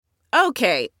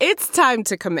Okay, it's time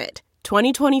to commit.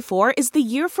 2024 is the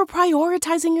year for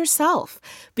prioritizing yourself.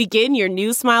 Begin your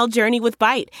new smile journey with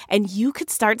Byte, and you could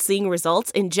start seeing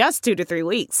results in just 2 to 3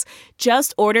 weeks.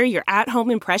 Just order your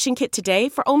at-home impression kit today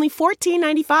for only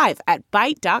 $14.95 at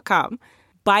Byte.com.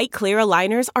 Byte Clear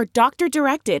aligners are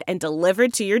doctor-directed and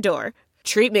delivered to your door.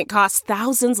 Treatment costs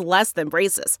thousands less than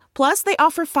braces. Plus, they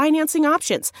offer financing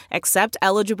options, accept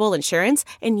eligible insurance,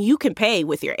 and you can pay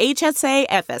with your HSA,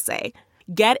 FSA.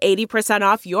 Get 80%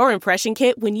 off your impression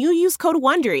kit when you use code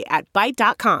WONDERY at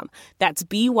Byte.com. That's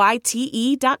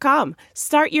BYTE.com.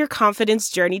 Start your confidence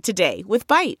journey today with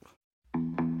Byte.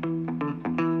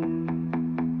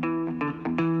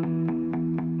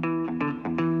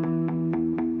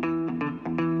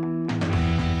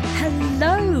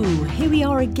 Hello, here we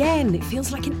are again. It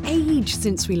feels like an age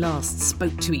since we last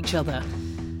spoke to each other.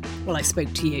 Well, I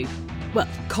spoke to you. Well,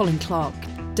 Colin Clark,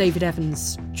 David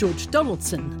Evans, George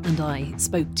Donaldson and I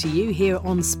spoke to you here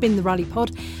on Spin the Rally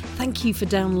Pod. Thank you for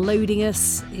downloading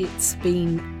us. It's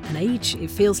been an age,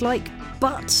 it feels like,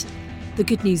 but the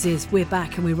good news is we're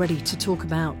back and we're ready to talk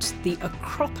about the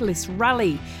Acropolis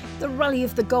Rally, the Rally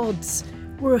of the Gods.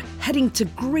 We're heading to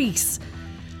Greece.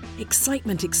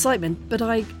 Excitement, but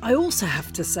I also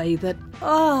have to say that,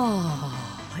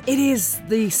 it is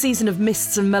the season of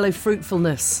mists and mellow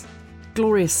fruitfulness.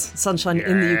 Glorious sunshine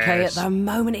in the UK at the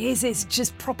moment. It's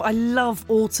just proper. I love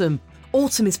autumn.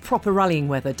 Autumn is proper rallying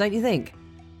weather, don't you think?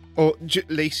 Or,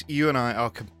 Lise, you and I are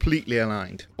completely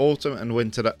aligned. Autumn and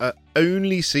winter are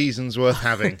only seasons worth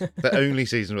having. They're only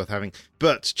seasons worth having.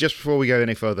 But just before we go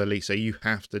any further, Lisa, you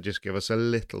have to just give us a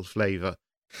little flavour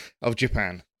of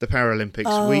Japan, the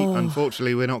Paralympics.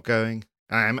 Unfortunately, we're not going.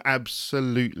 I am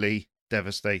absolutely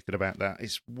devastated about that.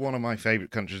 It's one of my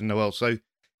favourite countries in the world. So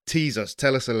tease us,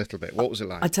 tell us a little bit. What was it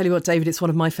like? I tell you what, David, it's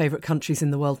one of my favourite countries in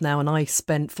the world now, and I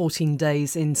spent 14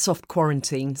 days in soft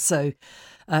quarantine. So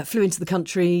flew into the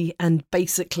country and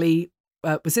basically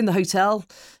was in the hotel,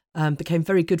 became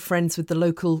very good friends with the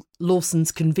local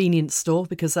Lawson's convenience store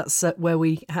because that's where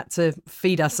we had to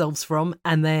feed ourselves from,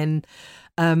 and then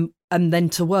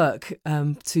to work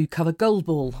to cover Gold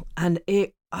Ball. And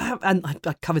I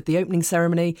covered the opening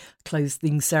ceremony,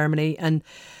 closing ceremony, and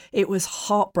it was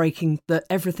heartbreaking that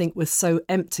everything was so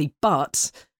empty.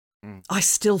 But I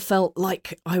still felt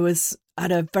like I was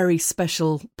at a very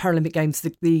special Paralympic Games.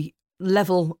 The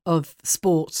level of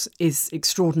sport is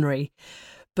extraordinary.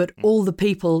 But all the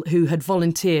people who had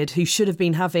volunteered, who should have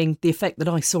been having the effect that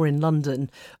I saw in London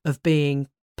of being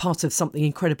part of something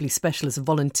incredibly special as a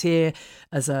volunteer,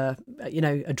 as a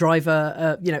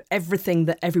driver, everything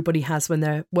that everybody has when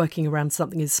they're working around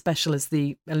something as special as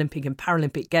the Olympic and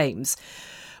Paralympic Games,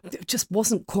 it just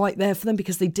wasn't quite there for them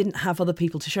because they didn't have other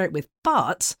people to share it with.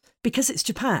 But because it's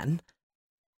Japan,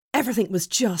 everything was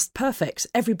just perfect.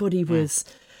 Everybody was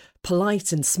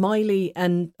polite and smiley,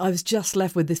 and I was just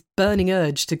left with this burning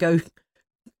urge to go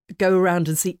around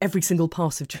and see every single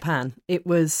part of Japan. It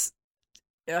was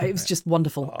just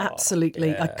wonderful. Absolutely.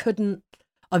 Yeah.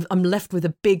 I'm left with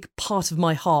a big part of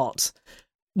my heart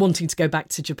wanting to go back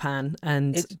to Japan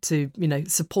and to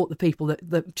support the people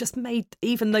that just made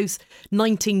even those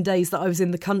 19 days that I was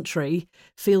in the country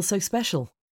feel so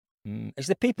special. It's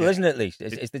the people, isn't it, Lise?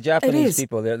 It's the Japanese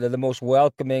people. They're the most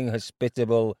welcoming,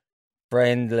 hospitable,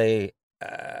 friendly,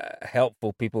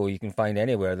 helpful people you can find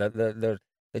anywhere. The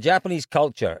Japanese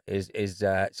culture is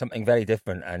something very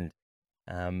different, and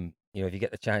if you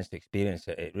get the chance to experience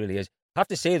it, it really is. I have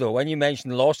to say, though, when you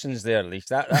mentioned Lawson's there, Lise,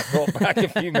 that brought back a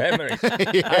few memories.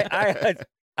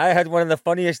 I had one of the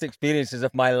funniest experiences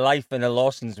of my life in a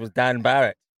Lawson's with Dan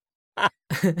Barrett.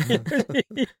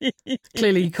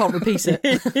 Clearly, you can't repeat it.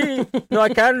 No, I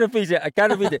can repeat it.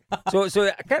 So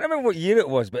I can't remember what year it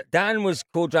was, but Dan was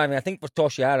co-driving, I think, for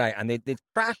Toshiarai, and they'd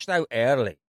crashed out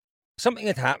early. Something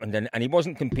had happened, and he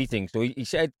wasn't competing. So he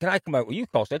said, "Can I come out with you,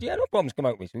 Carl?" I said, "Yeah, no problems, come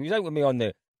out with me." So he was out with me on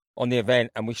the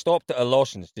event, and we stopped at a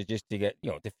Lawson's to get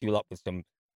to fuel up with some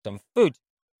food.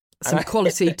 Some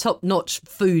quality, top-notch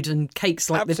food and cakes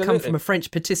like they've come from a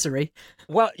French patisserie.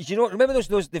 Well, remember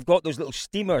those they've got those little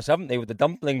steamers, haven't they, with the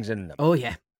dumplings in them? Oh,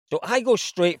 yeah. So I go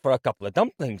straight for a couple of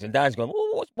dumplings, and Dan's going,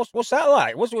 "Oh, what's that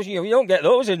like? You don't get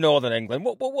those in Northern England.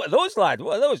 What are those, lad?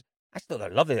 What are those?" I thought they're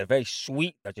lovely. They're very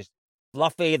sweet. They're just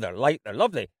fluffy. They're light. They're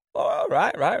lovely. Oh,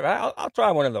 right. I'll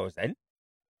try one of those then.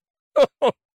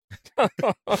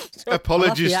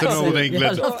 Apologies to Northern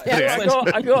England.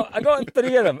 I got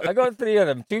three of them. I got three of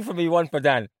them. Two for me, one for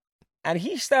Dan. And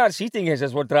he starts eating his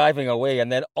as we're driving away,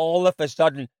 and then all of a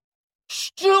sudden,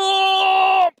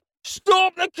 stop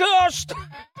the car!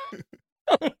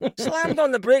 Slammed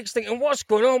on the brakes, thinking, what's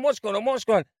going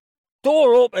on?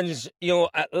 door opens,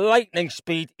 at lightning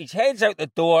speed. He heads out the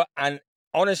door, and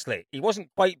honestly, he wasn't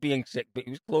quite being sick, but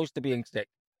he was close to being sick.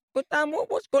 But damn,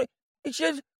 what's going? He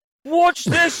says, "Watch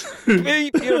this,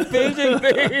 beep! You're fading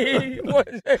me." What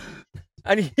is it?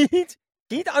 And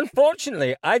he'd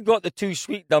unfortunately, I'd got the 2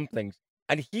 sweet dumplings,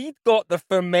 and he'd got the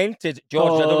fermented,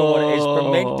 George, I don't know what it is,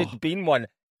 fermented bean one,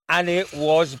 and it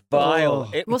was vile.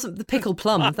 It wasn't the pickled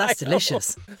plum. That's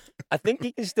delicious. I think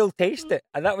he can still taste it,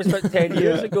 and that was about 10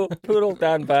 years ago. Poor old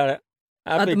Dan Barrett.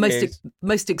 The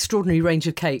most extraordinary range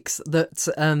of cakes that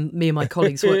me and my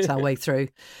colleagues worked our way through,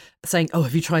 saying, "Oh,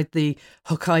 have you tried the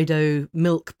Hokkaido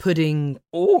milk pudding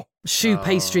shoe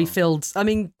pastry filled?" I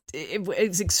mean, it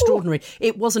was extraordinary.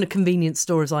 It wasn't a convenience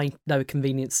store as I know a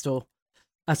convenience store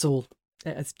at all.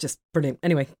 It's just brilliant.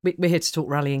 Anyway, we're here to talk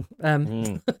rallying.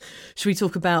 Should we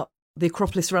talk about the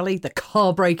Acropolis Rally, the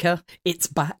car breaker? It's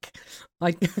back.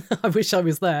 I wish I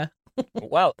was there.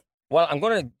 Well, I'm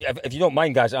going to, if you don't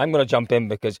mind, guys, I'm going to jump in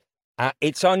because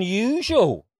it's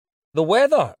unusual. The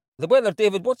weather,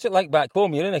 David, what's it like back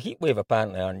home? You're in a heat wave,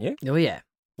 apparently, aren't you? Oh, yeah.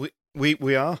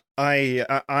 We are. I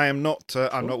am not.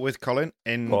 I'm not with Colin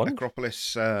in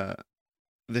Acropolis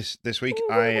this week.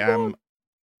 I am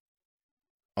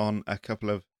on a couple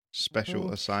of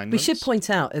special assignments. We should point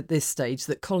out at this stage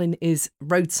that Colin is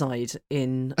roadside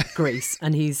in Greece,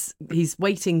 and he's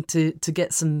waiting to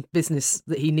get some business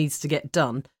that he needs to get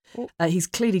done. He's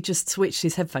clearly just switched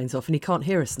his headphones off, and he can't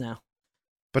hear us now.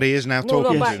 But he is now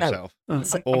talking to himself.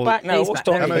 I'm back now.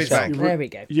 He's back. There we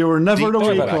go. You were never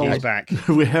away, Colin. He's back.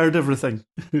 We heard everything.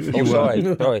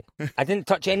 Sorry. I didn't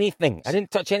touch anything.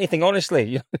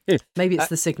 Honestly. Maybe it's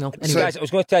the signal. Anyway. So, guys, I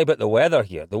was going to tell you about the weather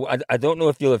here. I don't know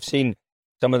if you'll have seen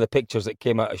some of the pictures that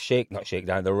came out of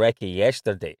the recce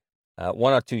yesterday.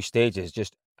 1 or 2 stages,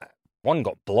 just one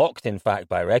got blocked, in fact,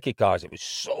 by recce cars. It was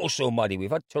so muddy.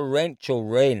 We've had torrential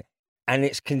rain, and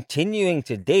it's continuing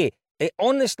today. It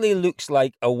honestly looks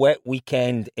like a wet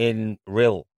weekend in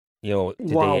Rill, today.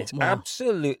 Wow. It's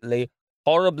absolutely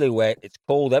horribly wet. It's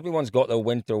cold. Everyone's got their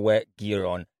winter wet gear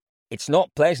on. It's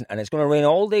not pleasant, and it's going to rain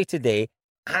all day today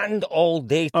and all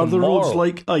day tomorrow. Are the roads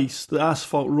like ice? The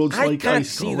asphalt roads like ice? I can't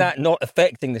see that not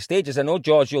affecting the stages. I know,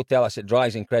 George, you'll tell us it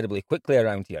dries incredibly quickly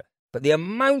around here. But the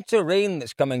amount of rain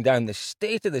that's coming down, the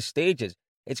state of the stages,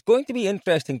 it's going to be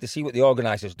interesting to see what the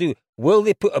organisers do. Will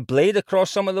they put a blade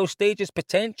across some of those stages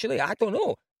potentially? I don't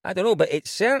know. But it's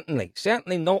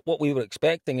certainly not what we were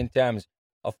expecting in terms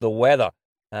of the weather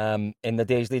in the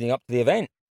days leading up to the event.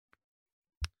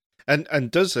 And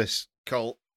does this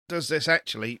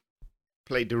actually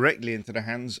play directly into the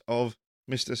hands of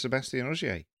Mr. Sébastien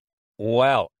Ogier?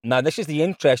 Well, now this is the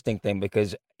interesting thing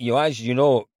because, as you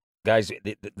know, guys,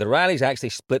 the rally's actually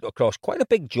split across quite a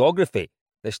big geography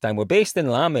this time. We're based in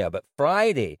Lamia, but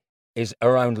Friday is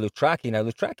around Loutraki. Now,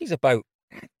 Loutraki's about,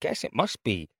 I guess it must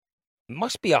be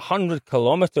 100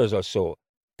 kilometres or so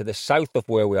to the south of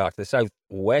where we are, to the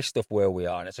southwest of where we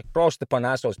are, and it's across the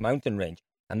Parnassos mountain range.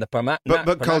 And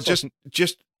But Carl,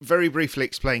 just very briefly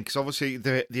explain, because obviously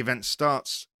the event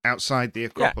starts outside the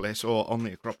Acropolis or on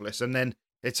the Acropolis, and then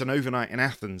it's an overnight in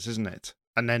Athens, isn't it?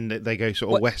 And then they go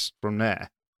sort of west from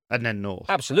there, and then north.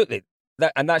 Absolutely.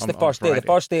 That's the first day.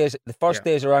 The first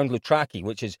day is around Loutraki,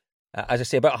 which is, as I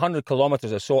say, about 100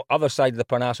 kilometres or so, other side of the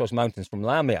Parnassos Mountains from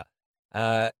Lamia.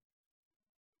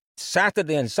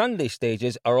 Saturday and Sunday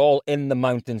stages are all in the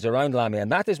mountains around Lamia,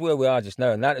 and that is where we are just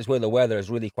now, and that is where the weather is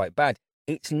really quite bad.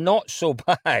 It's not so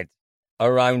bad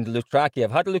around Loutraki.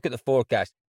 I've had a look at the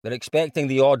forecast. They're expecting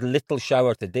the odd little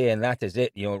shower today, and that is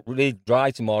it. Really dry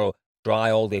tomorrow,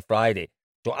 dry all day Friday.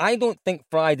 So I don't think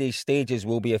Friday's stages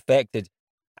will be affected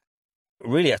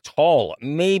really at all.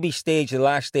 Maybe the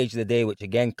last stage of the day, which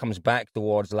again comes back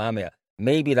towards Lamia.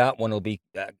 Maybe that one will be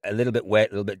a little bit wet,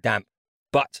 a little bit damp.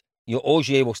 But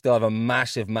Ogier will still have a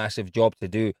massive job to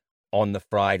do on the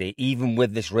Friday, even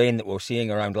with this rain that we're seeing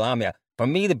around Lamia. For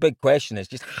me, the big question is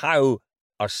just how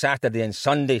are Saturday and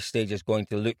Sunday stages going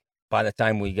to look by the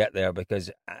time we get there?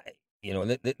 Because,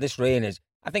 this rain is,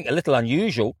 I think, a little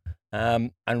unusual.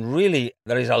 And really,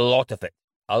 there is a lot of it.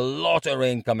 A lot of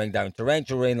rain coming down.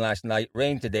 Torrential rain last night,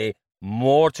 rain today,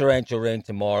 more torrential rain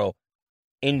tomorrow.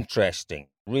 Interesting.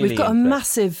 Really We've got a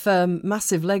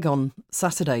massive leg on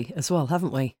Saturday as well,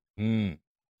 haven't we? Isn't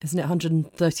it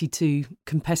 132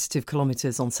 competitive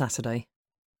kilometres on Saturday?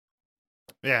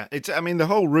 Yeah, the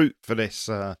whole route for this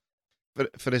for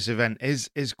this event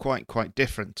is quite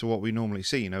different to what we normally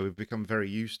see. We've become very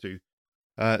used to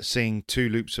seeing 2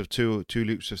 loops of 2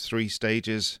 loops of 3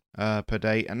 stages per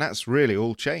day, and that's really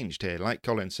all changed here. Like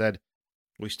Colin said,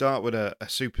 we start with a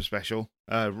super special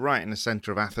right in the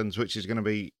centre of Athens, which is going to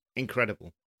be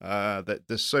incredible. That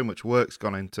there's so much work's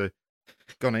gone into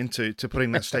gone into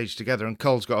putting that stage together. And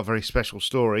Cole's got a very special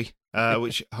story,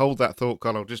 which hold that thought,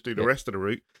 Cole. I'll just do the rest of the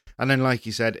route. And then, like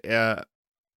you said,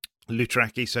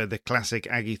 Loutraki, so the classic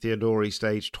Aggie Theodori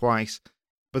stage twice.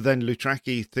 But then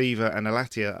Loutraki, Thiva, and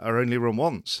Alatia are only run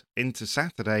once. Into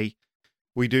Saturday,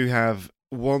 we do have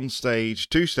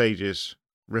two stages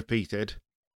repeated.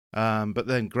 But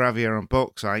then Gravier and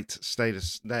Bauxite stayed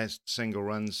as their single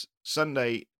runs.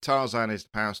 Sunday, Tarzan is the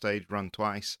power stage run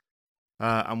twice,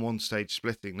 and one stage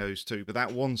splitting those two. But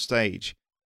that one stage,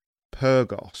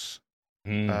 Pyrgos,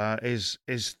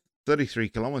 is 33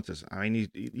 kilometres. I mean,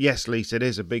 yes, Lise, it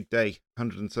is a big day,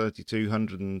 132,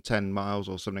 110 miles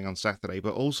or something on Saturday,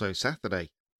 but also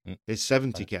Saturday is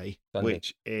 70k,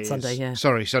 which is... Sunday, yeah.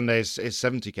 Sorry, Sunday is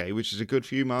 70k, which is a good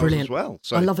few miles as well.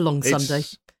 So I love a long Sunday.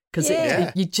 Because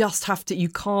you just have to, you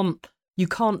can't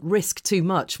risk too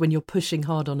much when you're pushing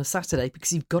hard on a Saturday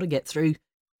because you've got to get through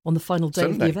on the final day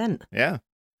of the event. Yeah,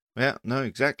 no,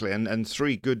 exactly. And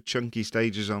 3 good chunky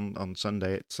stages on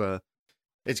Sunday. It's going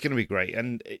to be great.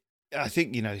 And I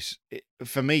think,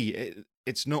 for me,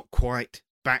 it's not quite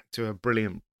back to a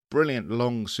brilliant,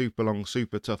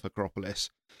 super tough Acropolis.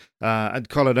 And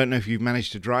Col, I don't know if you've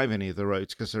managed to drive any of the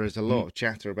roads because there is a lot of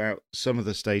chatter about some of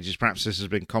the stages. Perhaps this has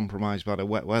been compromised by the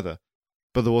wet weather,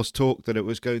 but there was talk that it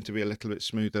was going to be a little bit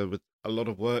smoother with a lot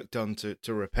of work done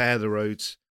to repair the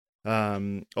roads.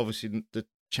 Obviously, the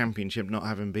championship not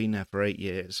having been there for 8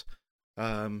 years,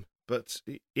 but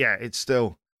yeah, it's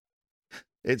still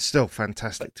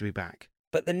fantastic to be back.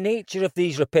 But the nature of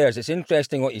these repairs, it's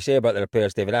interesting what you say about the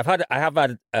repairs, David. I have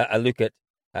had a look at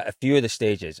a few of the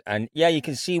stages, and yeah, you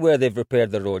can see where they've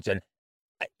repaired the roads. And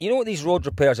you know what these road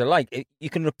repairs are like? You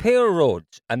can repair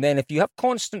roads, and then if you have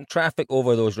constant traffic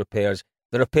over those repairs,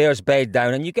 the repairs bed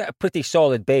down, and you get a pretty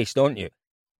solid base, don't you?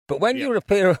 But when you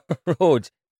repair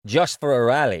roads just for a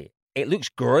rally, it looks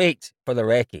great for the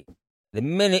recce. The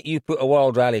minute you put a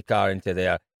World Rally car into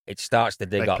there, it starts to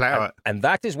dig up. And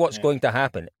that is what's going to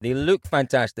happen. They look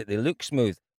fantastic. They look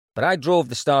smooth. But I drove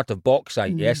the start of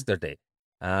Bauxite yesterday,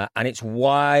 and it's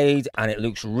wide, and it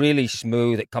looks really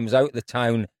smooth. It comes out the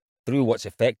town through what's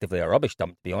effectively a rubbish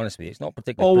dump, to be honest with you. It's not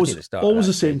particularly pretty to start. Always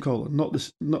the same, Colin.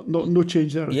 No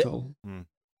change there at all.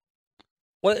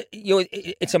 Well,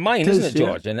 it's a mine, isn't it,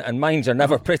 George? Yeah. And mines are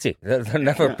never pretty. They're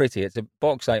never pretty. It's a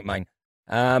bauxite mine.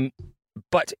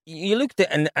 But you looked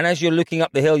at it, and as you're looking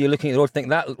up the hill, you're looking at the road, think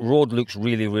that road looks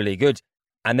really, really good.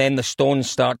 And then the stones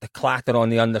start to clatter on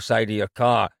the underside of your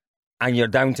car, and you're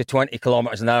down to 20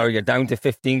 kilometres an hour, you're down to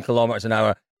 15 kilometres an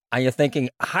hour, and you're thinking,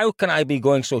 how can I be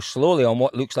going so slowly on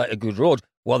what looks like a good road?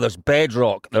 Well, there's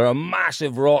bedrock. There are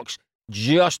massive rocks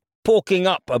just poking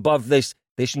up above this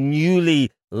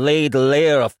newly laid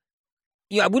layer of,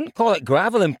 I wouldn't call it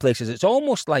gravel in places. It's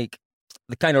almost like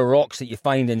the kind of rocks that you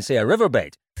find in, say, a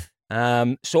riverbed.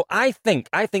 So I think,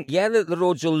 the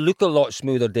roads will look a lot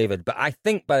smoother, David, but I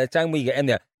think by the time we get in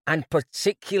there, and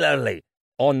particularly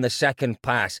on the second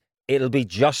pass, it'll be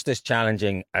just as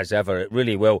challenging as ever. It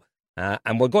really will.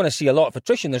 And we're going to see a lot of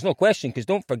attrition, there's no question, because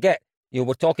don't forget,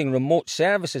 we're talking remote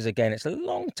services again. It's a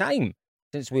long time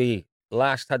since we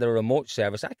last had a remote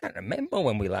service. I can't remember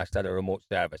when we last had a remote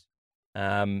service.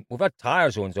 We've had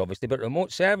tyre zones, obviously, but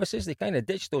remote services, they kind of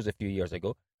ditched those a few years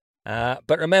ago.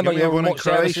 But remember, your remote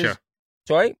services...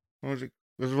 Sorry? Was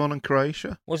there one in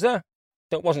Croatia? Was there?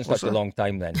 That wasn't such a long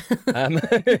time then.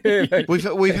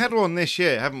 We've had one this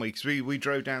year, haven't we? Because we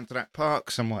drove down to that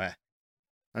park somewhere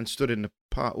and stood in the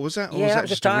park. Was that? Or was that was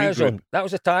just a tyre zone. That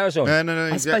was a tyre zone.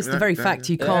 No. I suppose the very fact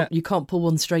you can't pull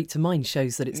one straight to mine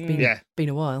shows that it's been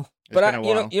a while. But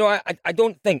I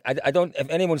don't think if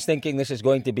anyone's thinking this is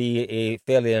going to be a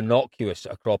fairly innocuous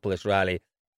Acropolis rally,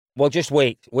 well, just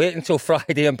wait until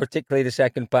Friday, and particularly the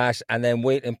second pass, and then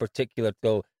wait in particular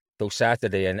till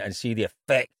Saturday and see the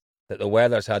effect that the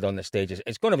weather's had on the stages.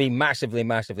 It's going to be massively,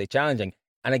 massively challenging.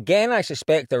 And again, I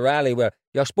suspect a rally where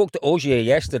I spoke to Ogier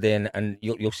yesterday, and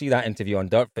you'll see that interview on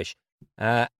Dirtfish,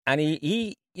 and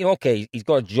he's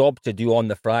got a job to do on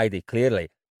the Friday, clearly.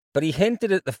 But he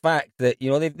hinted at the fact that,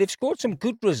 they've scored some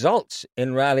good results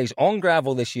in rallies on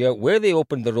gravel this year where they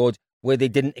opened the road where they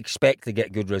didn't expect to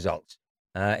get good results.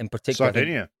 In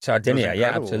particular, Sardinia, yeah,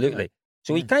 absolutely.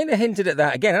 So he kind of hinted at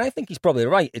that again, and I think he's probably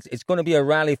right. It's going to be a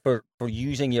rally for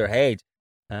using your head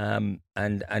and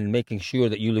making sure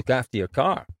that you look after your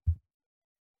car.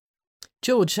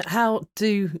 George, how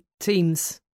do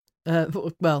teams...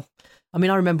 I mean,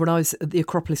 I remember when I was at the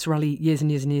Acropolis Rally years and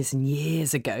years and years and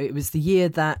years ago, it was the year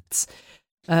that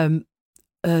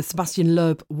Sebastian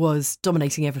Loeb was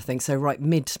dominating everything, so right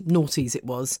mid-noughties it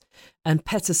was, and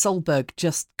Petter Solberg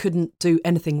just couldn't do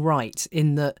anything right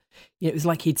in that, it was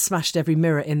like he'd smashed every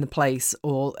mirror in the place,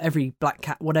 or every black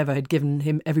cat, whatever, had given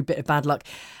him every bit of bad luck,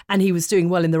 and he was doing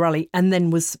well in the rally, and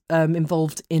then was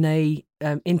involved in a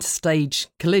interstage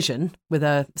collision with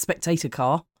a spectator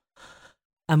car,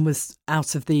 and was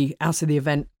out of the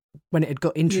event when it had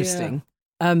got interesting.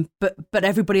 Yeah. But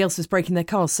everybody else was breaking their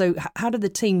cars. So how do the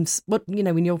teams?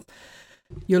 When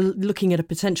you're looking at a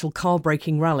potential car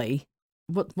breaking rally,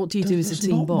 what do you do as a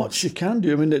team boss? There's not much you can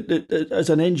do. I mean, as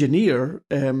an engineer,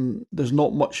 there's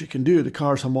not much you can do. The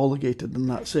car's homologated, and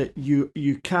that's it.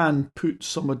 You can put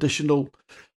some additional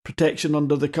protection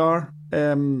under the car,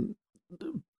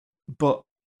 but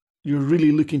you're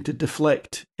really looking to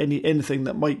deflect anything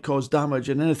that might cause damage,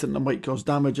 and anything that might cause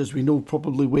damage, as we know,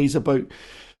 probably weighs about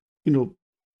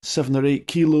 7 or 8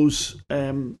 kilos.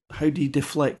 How do you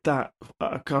deflect that?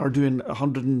 A car doing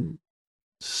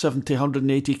 170,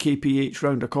 180 kph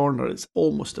round a corner, it's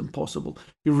almost impossible.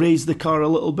 You raise the car a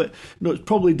little bit. It's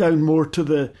probably down more to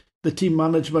the team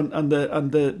management and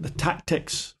the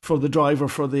tactics for the driver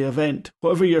for the event.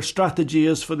 Whatever your strategy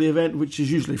is for the event, which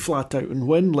is usually flat out and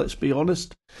win, let's be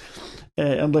honest.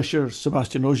 Unless you're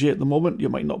Sebastian Ogier at the moment, you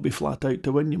might not be flat out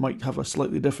to win. You might have a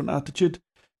slightly different attitude.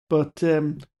 But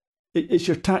it's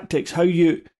your tactics, how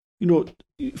you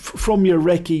from your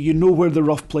recce, you know where the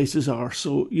rough places are.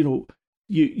 So, you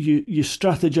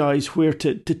strategize where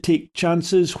to take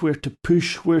chances, where to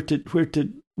push, where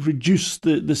to reduce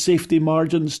the safety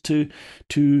margins to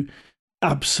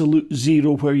absolute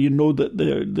zero, where you know that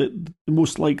the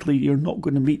most likely you're not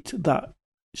going to meet that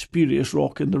spurious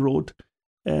rock in the road.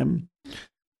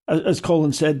 As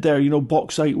Colin said there,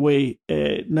 Bauxite Way.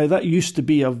 Now that used to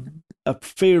be a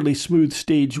fairly smooth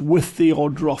stage with the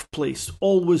odd rough place,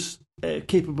 always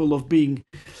capable of being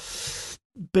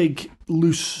big,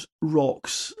 loose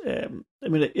rocks.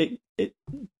 It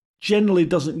generally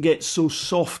doesn't get so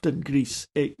soft in Greece.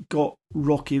 It got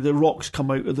rocky. The rocks come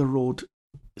out of the road,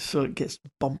 so it gets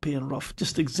bumpy and rough.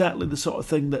 Just exactly the sort of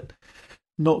thing that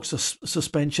knocks a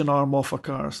suspension arm off a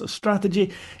car. So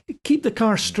strategy, keep the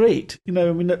car straight.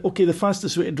 Okay, the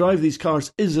fastest way to drive these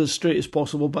cars is as straight as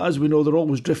possible, but as we know, they're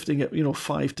always drifting at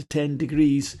 5 to 10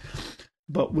 degrees.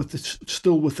 But with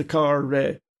the car,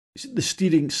 the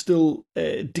steering still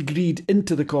degreed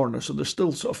into the corner, so they're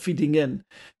still sort of feeding in.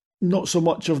 Not so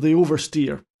much of the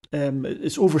oversteer.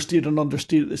 It's oversteer and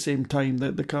understeer at the same time.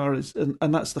 The car is,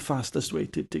 and that's the fastest way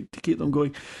to keep them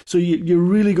going. So you're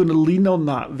really going to lean on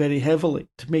that very heavily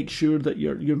to make sure that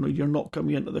you're not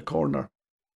coming into the corner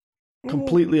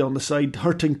completely on the side,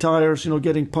 hurting tires.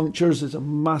 Getting punctures is a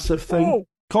massive thing. Oh,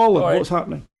 Colin, what's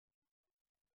happening?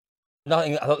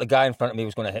 Nothing. I thought the guy in front of me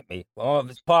was going to hit me. Oh,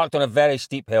 it's parked on a very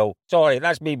steep hill. Sorry,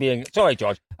 that's me being... Sorry,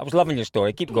 George. I was loving your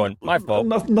story. Keep going. My fault.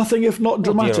 Nothing if not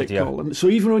dramatic, dear. Colin. So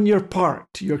even when you're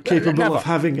parked, you're capable of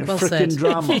having a frickin'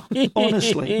 drama.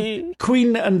 Honestly.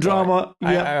 Queen and drama,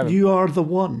 you are the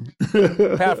one.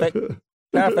 Perfect.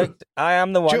 I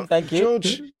am the one. Thank you.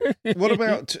 George, what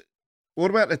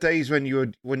about the days when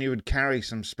you would carry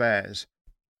some spares?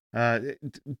 Would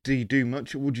you do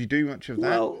much of that?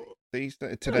 Well,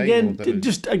 today,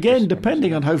 again,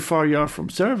 depending on how far you are from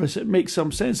service, it makes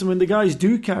some sense. I mean, the guys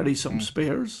do carry some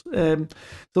spares. The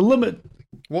limit.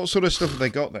 What sort of stuff have they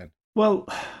got then? Well,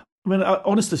 I mean,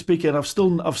 honestly speaking, I've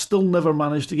still never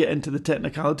managed to get into the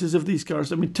technicalities of these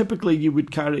cars. I mean, typically you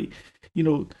would carry,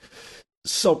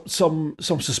 some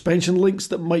suspension links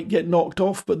that might get knocked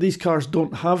off, but these cars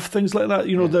don't have things like that.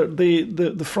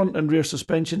 The front and rear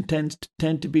suspension tend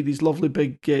to be these lovely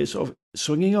big sort of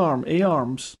swinging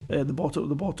A-arms, the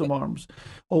bottom arms,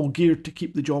 all geared to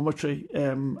keep the geometry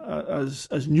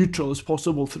as neutral as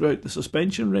possible throughout the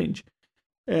suspension range.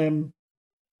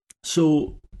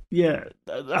 So yeah,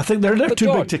 I think they're too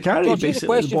George, big to carry. George,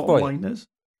 basically, the bottom line is.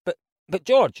 But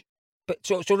George.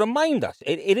 So remind us,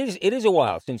 it is a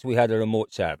while since we had a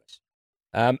remote service.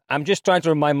 I'm just trying to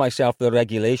remind myself the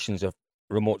regulations of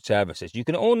remote services. You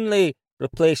can only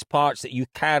replace parts that you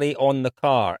carry on the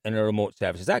car in a remote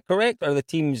service. Is that correct? Or are the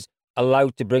teams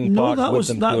allowed to bring parts with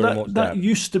them to a remote service? That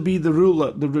used to be the rule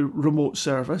at the remote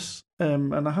service.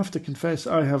 And I have to confess,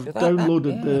 I have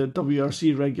downloaded the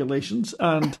WRC regulations,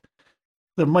 and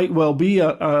there might well be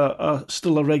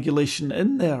still a regulation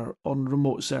in there on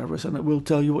remote service, and it will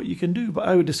tell you what you can do. But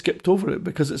I would have skipped over it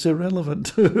because it's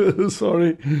irrelevant.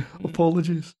 Sorry,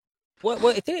 apologies.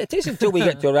 Well, it is until we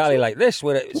get to a rally like this,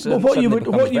 where it's what you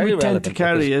would tend to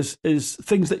carry is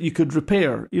things that you could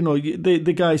repair.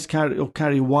 The guys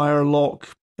carry wire lock,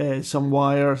 some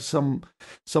wire, some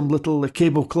little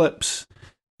cable clips.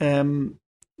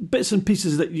 bits and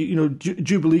pieces that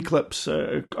Jubilee clips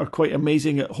are quite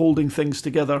amazing at holding things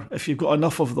together if you've got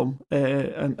enough of them,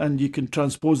 and you can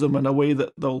transpose them in a way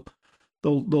that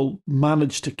they'll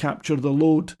manage to capture the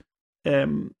load.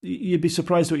 You'd be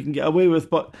surprised what you can get away with,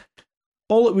 but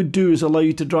all it would do is allow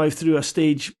you to drive through a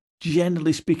stage,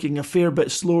 generally speaking, a fair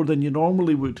bit slower than you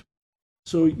normally would.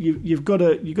 So you've got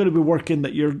to be working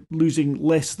that you're losing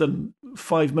less than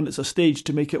 5 minutes a stage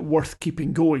to make it worth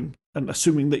keeping going, and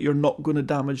assuming that you're not going to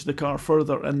damage the car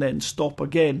further and then stop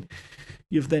again.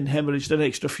 You've then hemorrhaged an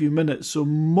extra few minutes. So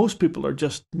most people are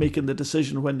just making the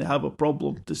decision when they have a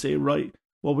problem to say, right,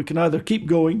 well, we can either keep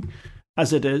going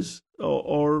as it is,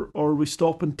 or we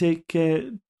stop and take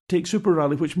Super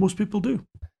Rally, which most people do.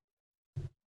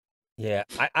 Yeah,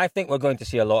 I think we're going to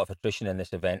see a lot of attrition in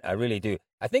this event. I really do.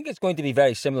 I think it's going to be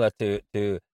very similar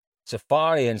to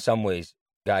Safari in some ways,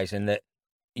 guys, in that,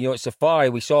 at Safari,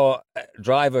 we saw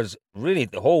drivers, really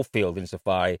the whole field in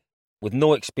Safari, with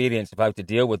no experience of how to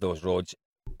deal with those roads.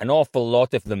 An awful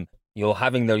lot of them,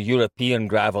 having their European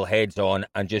gravel heads on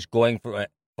and just going for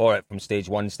it from stage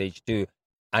 1, stage 2,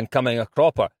 and coming a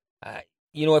cropper.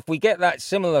 If we get that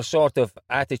similar sort of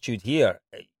attitude here,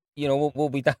 we'll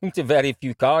be down to very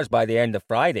few cars by the end of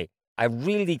Friday. I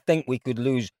really think we could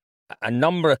lose a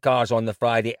number of cars on the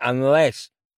Friday unless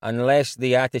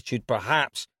the attitude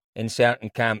perhaps in certain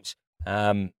camps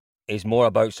is more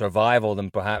about survival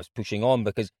than perhaps pushing on,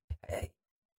 because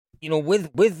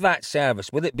with that service,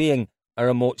 with it being a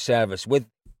remote service, with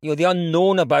the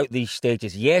unknown about these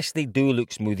stages, yes, they do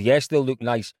look smooth, yes, they'll look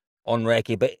nice on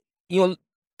recce, but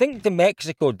think to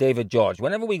Mexico, David George.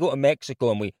 Whenever we go to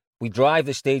Mexico and we drive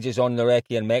the stages on the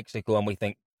recce in Mexico and we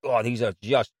think, oh, these are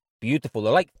just beautiful.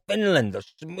 They're like Finland. They're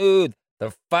smooth.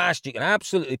 They're fast. You can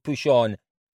absolutely push on.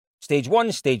 Stage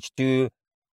 1, stage 2,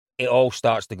 it all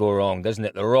starts to go wrong, doesn't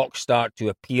it? The rocks start to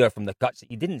appear from the cuts that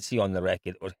you didn't see on the recce,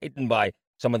 that was hidden by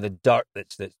some of the dirt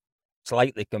that's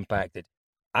slightly compacted.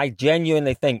 I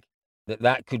genuinely think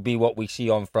that could be what we see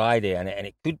on Friday, and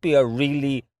it could be a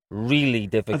really, really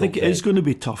difficult. I think it is going to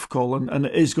be tough, Colin, and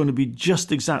it is going to be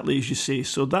just exactly as you say.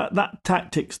 So that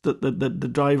tactics that the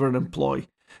driver employ,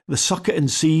 the suck it and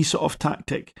see sort of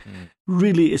tactic,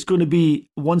 really is going to be,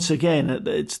 once again,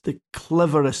 it's the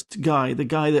cleverest guy, the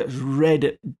guy that's read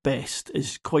it best,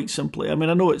 is quite simply. I mean,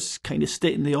 I know it's kind of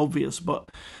stating the obvious,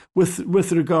 but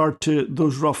with regard to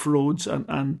those rough roads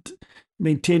and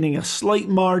maintaining a slight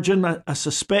margin, I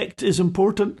suspect is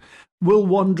important. Will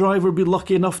one driver be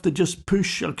lucky enough to just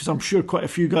push? Because I'm sure quite a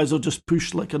few guys will just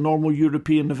push like a normal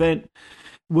European event.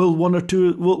 Will one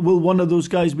of those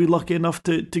guys be lucky enough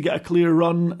to get a clear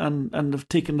run and have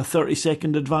taken a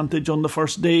 30-second advantage on the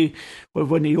first day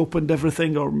when he opened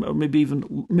everything, or maybe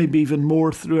even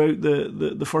more throughout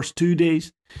the first 2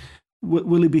 days?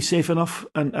 Will he be safe enough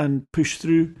and push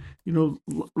through?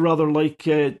 Rather like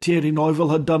Thierry Neuville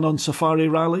had done on Safari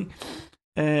Rally.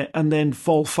 And then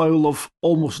fall foul of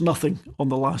almost nothing on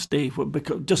the last day,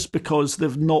 because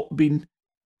they've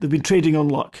been trading on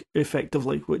luck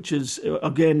effectively, which is,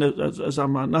 again, as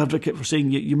I'm an advocate for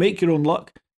saying, you make your own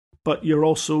luck, but you're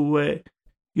also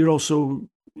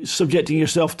subjecting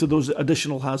yourself to those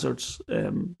additional hazards.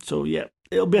 So yeah,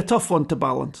 it'll be a tough one to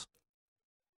balance.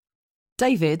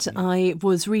 David, I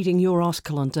was reading your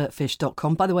article on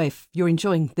dirtfish.com. By the way, if you're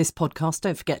enjoying this podcast,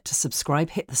 don't forget to subscribe.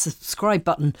 Hit the subscribe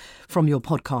button from your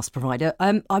podcast provider.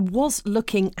 I was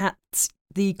looking at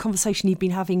the conversation you've been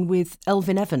having with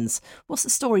Elfyn Evans. What's the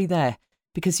story there?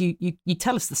 Because you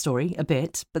tell us the story a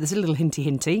bit, but there's a little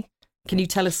hinty. Can you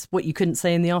tell us what you couldn't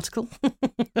say in the article?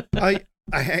 I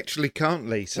actually can't,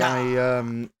 Lisa.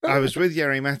 I was with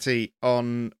Jari Matti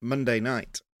on Monday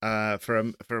night.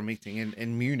 For a meeting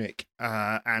in Munich,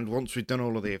 and once we'd done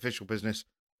all of the official business,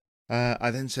 I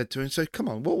then said to him, "So come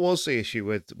on, what was the issue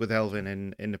with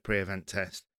Elfyn in the pre-event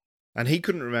test?" And he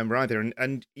couldn't remember either.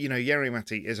 And Jari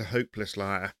Matti is a hopeless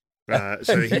liar.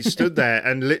 So he stood there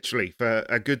and literally for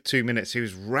a good 2 minutes he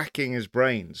was racking his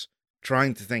brains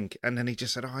trying to think, and then he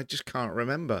just said, "Oh, I just can't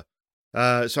remember."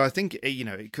 So I think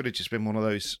it could have just been one of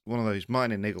those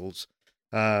minor niggles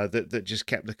that just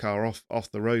kept the car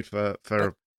off the road for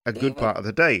a good part of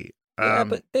the day.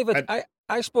 But David,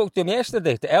 I spoke to him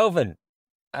yesterday, to Elfyn,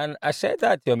 and I said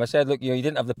that to him. I said, look, you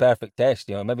didn't have the perfect test,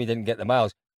 maybe you didn't get the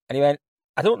miles. And he went,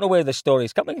 I don't know where the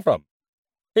story's coming from.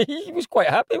 He was quite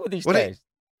happy with his test.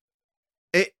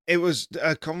 It was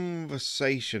a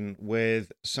conversation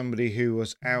with somebody who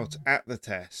was out at the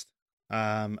test,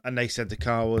 and they said the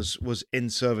car was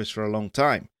in service for a long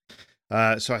time.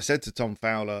 So I said to Tom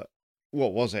Fowler,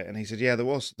 what was it? And he said, yeah, there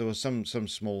was some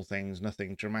small things,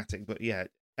 nothing dramatic, but yeah,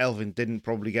 Elfyn didn't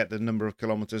probably get the number of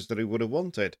kilometres that he would have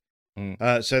wanted.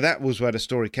 So that was where the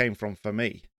story came from for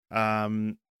me.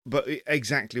 But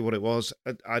exactly what it was,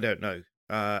 I don't know.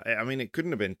 I mean, it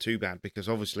couldn't have been too bad because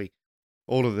obviously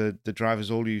all of the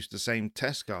drivers all used the same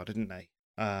test car, didn't they?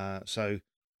 So,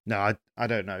 no, I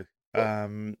don't know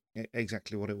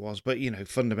exactly what it was. But,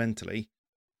 fundamentally,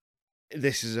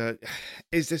 is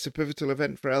this a pivotal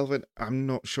event for Elfyn? I'm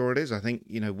not sure it is. I think,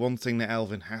 one thing that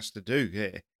Elfyn has to do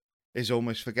here is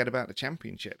almost forget about the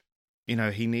championship.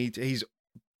 He's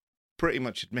pretty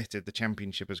much admitted the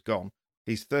championship has gone.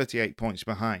 He's 38 points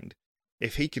behind.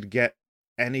 If he could get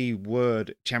any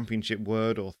championship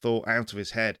word or thought out of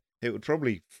his head, it would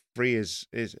probably free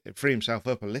himself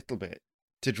up a little bit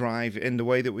to drive in the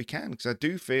way that we can. Because I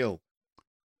do feel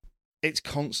it's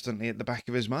constantly at the back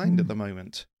of his mind at the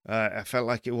moment. I felt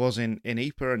like it was in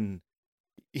Ypres, and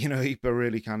Ypres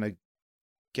really kind of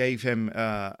gave him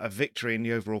a victory in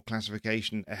the overall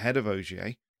classification ahead of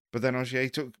Ogier, but then Ogier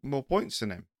took more points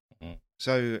than him. Mm-hmm.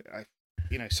 So,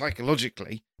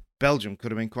 psychologically, Belgium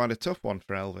could have been quite a tough one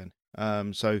for Elfyn.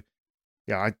 I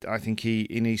think he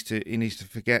needs to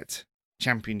forget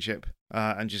championship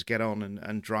and just get on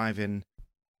and drive in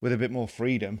with a bit more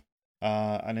freedom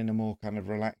and in a more kind of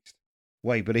relaxed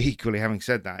way. But equally, having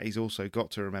said that, he's also got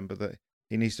to remember that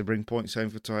he needs to bring points home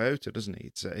for Toyota, doesn't he?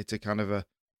 It's a kind of a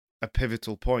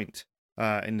pivotal point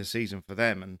in the season for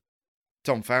them. And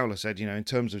Tom Fowler said, in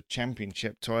terms of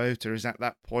championship, Toyota is at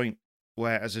that point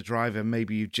where, as a driver,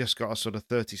 maybe you've just got a sort of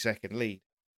 30-second lead.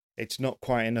 It's not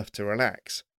quite enough to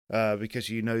relax because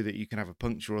you know that you can have a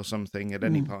puncture or something at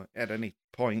any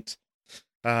point,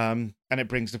 and it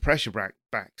brings the pressure back.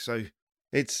 So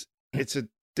it's a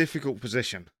difficult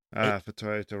position for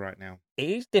Toyota right now. It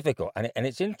is difficult, and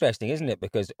it's interesting, isn't it?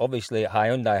 Because obviously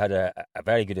Hyundai had a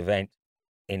very good event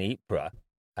in Ypres.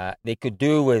 They could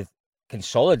do with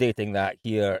consolidating that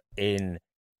here in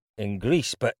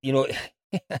Greece, but you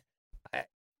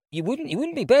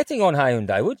wouldn't be betting on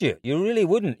Hyundai, would you? You really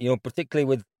wouldn't, particularly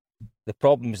with the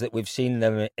problems that we've seen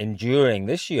them enduring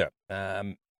this year.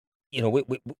 We're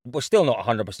still not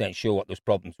 100% sure what those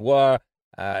problems were.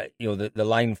 The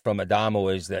line from Adamo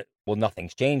is that, well,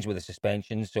 nothing's changed with the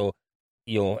suspension, so,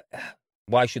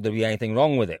 why should there be anything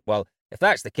wrong with it? Well, if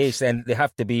that's the case, then they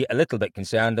have to be a little bit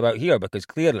concerned about here, because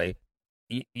clearly,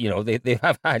 they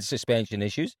have had suspension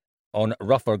issues on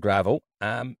rougher gravel,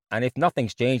 and if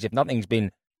nothing's changed, if nothing's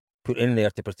been put in there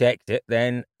to protect it,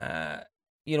 then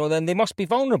then they must be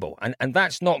vulnerable, and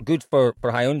that's not good for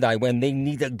Hyundai when they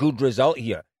need a good result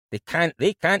here. They can't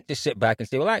just sit back and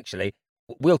say, well, actually,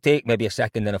 we'll take maybe a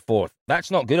second and a fourth.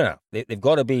 That's not good enough. They've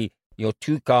got to be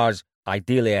 2 cars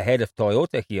ideally ahead of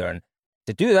Toyota here, and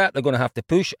to do that, they're going to have to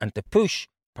push, and to push,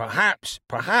 perhaps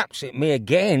it may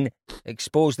again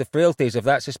expose the frailties of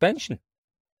that suspension.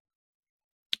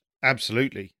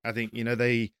 Absolutely. I think,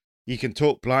 you can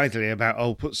talk blithely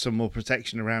about, put some more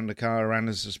protection around the car, around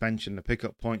the suspension, the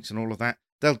pickup points and all of that.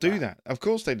 They'll do that. Of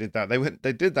course they did that.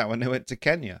 They did that when they went to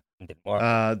Kenya. It didn't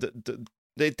work.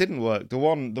 It didn't work. The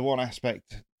one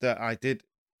aspect that I did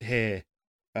hear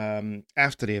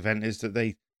after the event is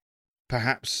that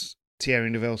perhaps Thierry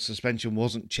Neuville's suspension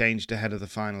wasn't changed ahead of the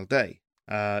final day.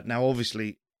 Now,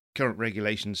 obviously, current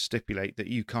regulations stipulate that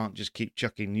you can't just keep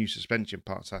chucking new suspension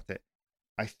parts at it.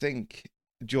 I think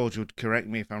George would correct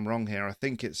me if I'm wrong here. I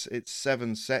think it's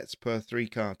 7 sets per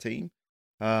 3-car team.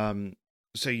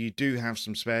 So you do have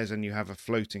some spares, and you have a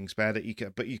floating spare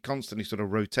that but you're constantly sort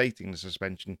of rotating the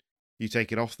suspension. You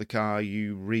take it off the car,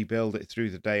 you rebuild it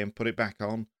through the day, and put it back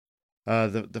on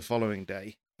the following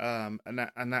day. And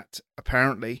that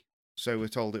apparently, so we're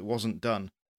told, it wasn't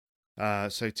done.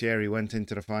 So Thierry went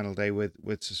into the final day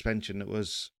with suspension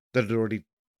that had already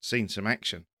seen some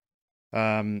action.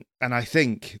 And I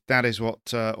think that is what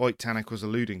Oyt Tanak was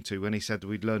alluding to when he said that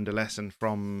we'd learned a lesson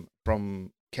from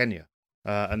Kenya.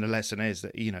 And the lesson is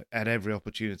that, at every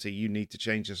opportunity, you need to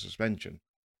change the suspension.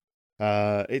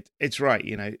 It's right,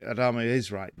 Adamo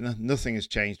is right. Nothing has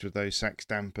changed with those Sachs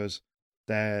dampers.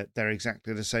 They're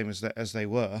exactly the same as they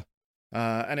were.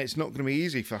 And it's not going to be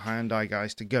easy for Hyundai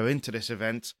guys to go into this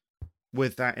event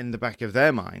with that in the back of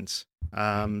their minds.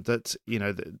 That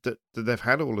they've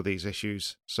had all of these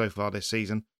issues so far this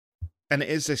season. And it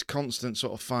is this constant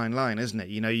sort of fine line, isn't it?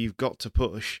 You've got to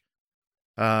push,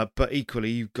 but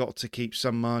equally you've got to keep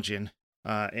some margin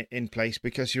in place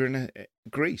because you're in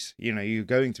Greece. You're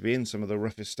going to be in some of the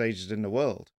roughest stages in the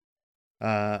world.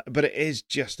 But it is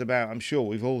just about, I'm sure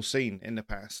we've all seen in the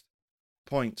past,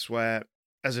 points where,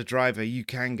 as a driver, you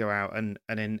can go out and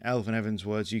in Elfyn Evans'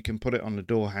 words, you can put it on the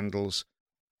door handles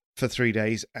for 3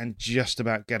 days and just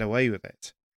about get away with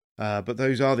it. But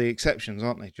those are the exceptions,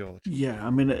 aren't they, George? Yeah, I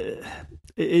mean, it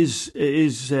is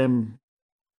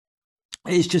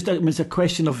it's just, I mean, it's a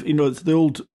question of, it's the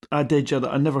old adage that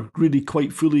I never really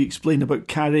quite fully explain about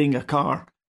carrying a car.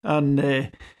 And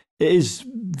it is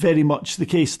very much the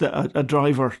case that a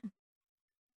driver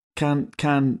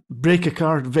can break a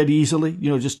car very easily,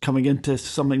 just coming into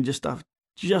something just 1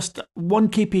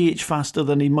 kph faster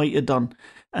than he might have done.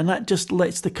 And that just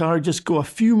lets the car just go a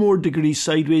few more degrees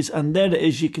sideways, and there it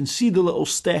is. You can see the little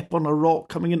step on a rock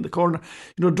coming into the corner.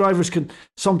 Drivers can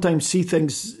sometimes see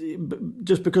things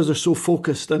just because they're so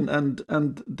focused, and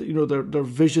their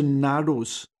vision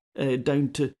narrows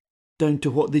down to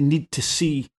what they need to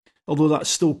see. Although that's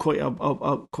still quite a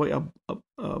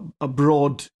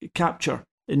broad capture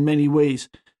in many ways.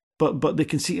 But they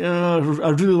can see, I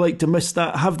really like to miss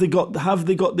that. Have they got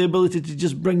the ability to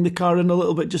just bring the car in a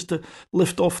little bit, just to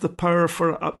lift off the power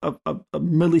for a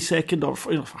millisecond or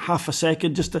for, half a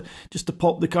second, just to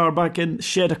pop the car back in,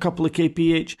 shed a couple of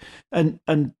kph, and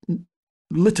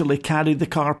literally carry the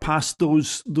car past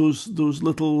those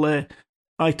little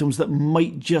items that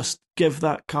might just give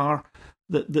that car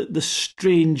the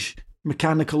strange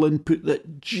mechanical input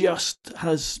that just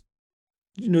has,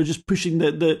 just pushing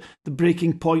the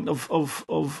breaking point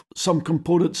of some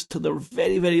components to their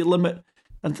very, very limit,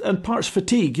 and parts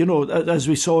fatigue. As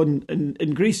we saw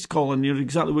in Greece, Colin,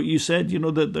 exactly what you said.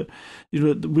 That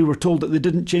we were told that they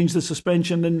didn't change the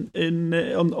suspension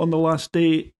on the last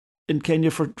day in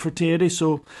Kenya for Thierry.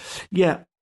 So, yeah,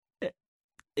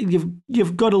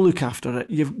 you've got to look after it.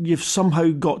 You've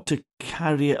somehow got to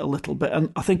carry it a little bit,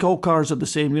 and I think all cars are the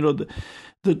same.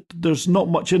 There's not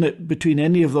much in it between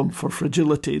any of them for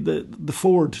fragility. The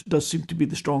Ford does seem to be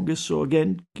the strongest. So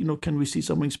again, can we see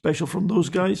something special from those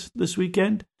guys this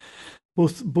weekend?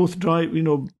 Both the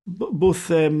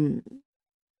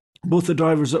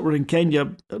drivers that were in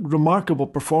Kenya, remarkable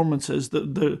performances.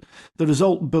 The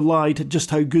result belied just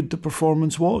how good the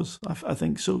performance was. I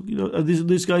think so. Are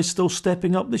these guys still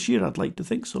stepping up this year? I'd like to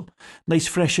think so. Nice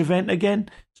fresh event again.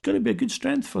 It's going to be a good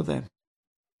strength for them.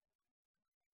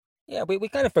 Yeah, we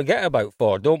kind of forget about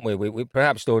Ford, don't we? We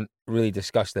perhaps don't really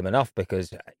discuss them enough because,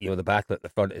 the battle at the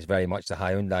front is very much the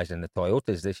Hyundais and the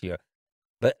Toyotas this year.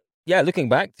 But, yeah, looking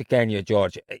back to Kenya,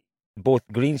 George, both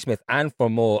Greensmith and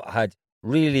Formeau had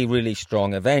really, really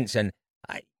strong events. And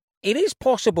it is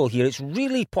possible here, it's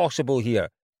really possible here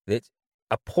that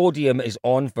a podium is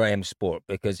on for M Sport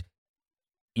because,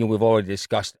 we've already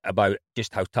discussed about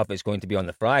just how tough it's going to be on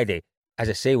the Friday. As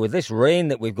I say, with this rain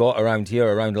that we've got around here,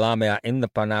 around Lamia, in the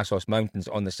Parnassos Mountains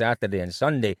on the Saturday and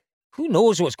Sunday, who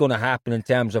knows what's going to happen in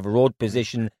terms of road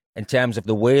position, in terms of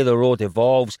the way the road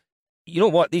evolves. You know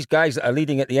what? These guys that are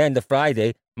leading at the end of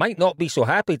Friday might not be so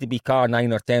happy to be car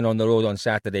 9 or 10 on the road on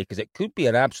Saturday because it could be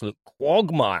an absolute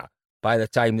quagmire by the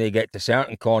time they get to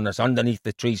certain corners underneath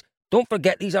the trees. Don't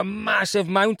forget, these are massive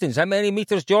mountains. How many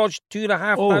metres, George?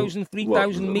 2,500,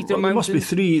 3,000 metre mountains? It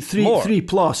must be three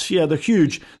plus. Yeah, they're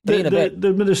huge.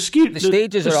 The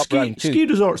stages are up round too. Ski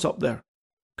resorts up there.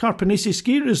 Carpanisi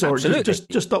Ski Resort,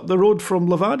 just up the road from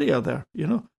Levadia there,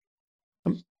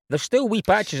 There's still wee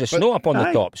patches of snow up on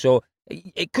the top, so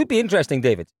it could be interesting,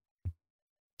 David.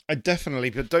 Definitely,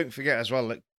 but don't forget as well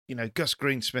that, Gus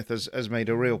Greensmith has made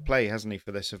a real play, hasn't he,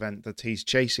 for this event, that he's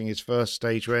chasing his first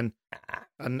stage win.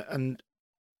 And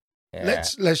yeah.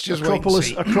 let's just Acropolis,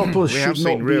 wait and see. Acropolis should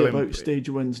not be about stage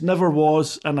wins. Never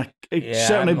was, and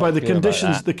certainly by the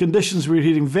conditions we're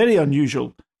hearing, very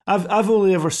unusual. I've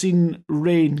only ever seen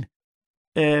rain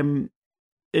in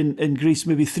Greece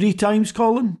maybe 3 times,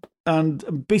 Colin,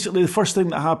 and basically the first thing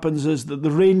that happens is that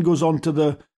the rain goes onto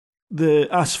the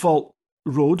asphalt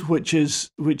road, which is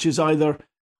either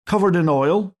covered in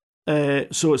oil,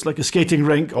 so it's like a skating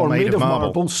rink, or made of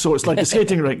marble, so it's like a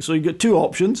skating rink. So you get 2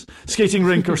 options: skating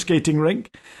rink or skating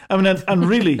rink.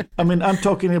 I'm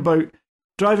talking about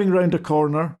driving around a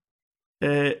corner.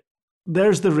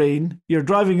 There's the rain. You're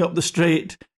driving up the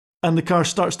straight, and the car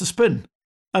starts to spin.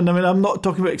 And I'm not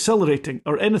talking about accelerating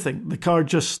or anything. The car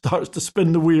just starts to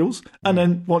spin the wheels and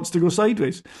then wants to go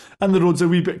sideways. And the road's a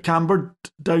wee bit cambered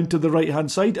down to the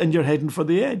right-hand side, and you're heading for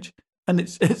the edge.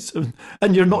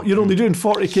 And you're only doing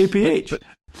 40 kph.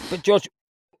 But George,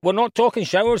 we're not talking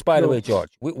showers, by the way, George.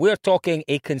 We're talking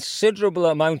a considerable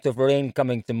amount of rain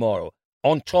coming tomorrow,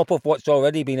 on top of what's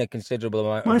already been a considerable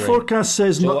amount of rain. My forecast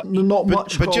says not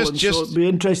much, Colin, so it'll be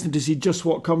interesting to see just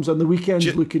what comes, and the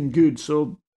weekend's looking good.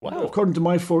 So, according to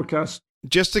my forecast.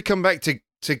 Just to come back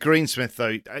to Greensmith,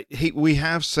 though, we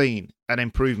have seen an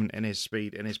improvement in his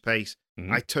speed, in his pace.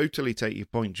 Mm-hmm. I totally take your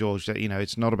point, George, that,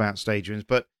 it's not about stage wins,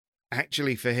 but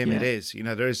actually for him it is.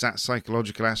 There is that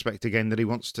psychological aspect again that he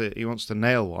wants to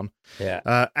nail one.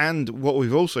 Yeah. And what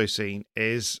we've also seen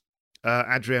is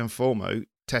Adrien Formeau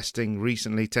testing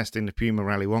the Puma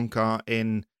Rally 1 car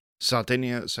in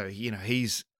Sardinia. So,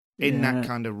 he's in that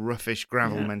kind of roughish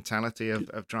gravel mentality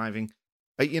of driving.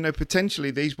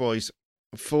 Potentially these boys,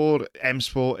 Ford M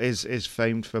Sport is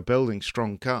famed for building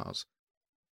strong cars.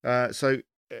 So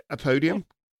a podium?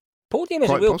 Podium is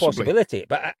a real possibility,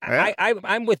 but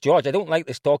I'm with George. I don't like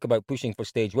this talk about pushing for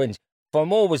stage wins.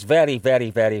 Formol was very, very,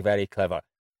 very, very clever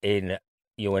in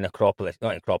Acropolis,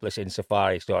 not Acropolis, in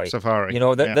Safari. Sorry, Safari.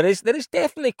 There is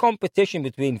definitely competition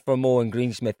between Formol and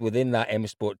Greensmith within that M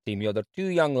Sport team. They're two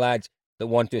young lads that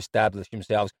want to establish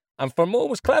themselves, and Formol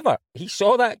was clever. He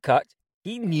saw that cut.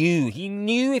 He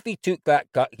knew if he took that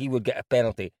cut, he would get a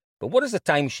penalty. But what does the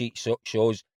timesheet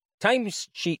shows?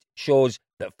 Timesheet shows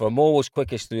that Formol was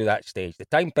quickest through that stage. The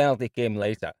time penalty came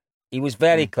later. He was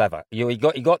very clever. He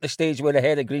got the stage win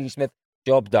ahead of Greensmith.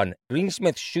 Job done.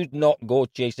 Greensmith should not go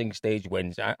chasing stage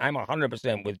wins. I'm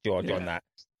 100% with George on that.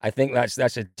 I think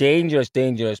that's a dangerous,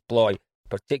 dangerous ploy,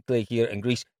 particularly here in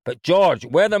Greece. But George,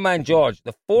 weatherman George,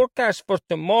 the forecast for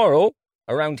tomorrow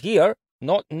around here,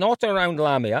 not around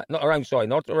Lamia, not around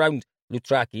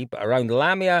Loutraki, but around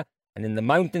Lamia and in the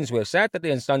mountains where Saturday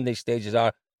and Sunday stages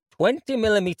are, 20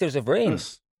 millimetres of rain.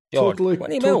 That's George,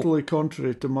 totally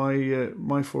contrary to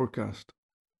my forecast.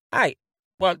 Aye.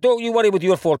 Well, don't you worry with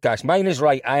your forecast. Mine is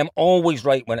right. I am always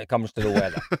right when it comes to the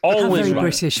weather. Always very right.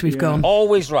 British we've gone.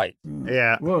 Always right.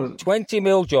 Yeah. Well, 20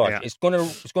 mil, George. Yeah. It's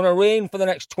gonna rain for the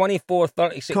next 24,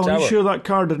 36 hours. Are you sure that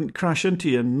car didn't crash into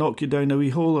you and knock you down a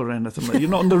wee hole or anything like that? You're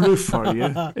not on the roof, are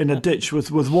you? In a ditch with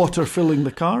water filling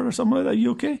the car or something like that? Are you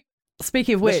okay?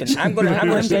 Speaking of which, listen, I'm going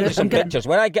to send you some pictures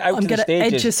when I get out to the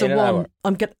stages in an hour.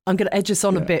 I'm going to edge us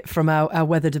on a bit from our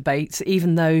weather debate,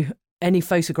 even though any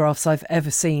photographs I've ever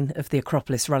seen of the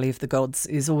Acropolis Rally of the Gods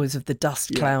is always of the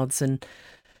dust clouds. And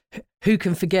who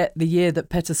can forget the year that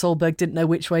Petter Solberg didn't know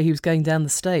which way he was going down the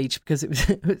stage because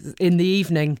it was in the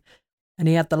evening and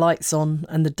he had the lights on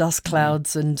and the dust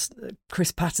clouds and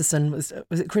Chris Patterson was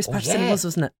it Chris Patterson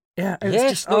wasn't it? Yeah, it was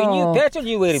just, Petter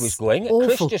knew where he was going. Awful.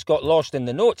 Chris just got lost in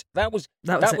the notes. That was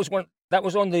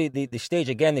on the stage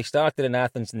again. They started in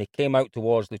Athens and they came out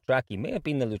towards Loutraki. May have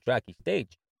been the Loutraki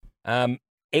stage.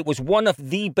 It was one of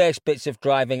the best bits of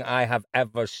driving I have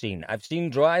ever seen. I've seen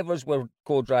drivers where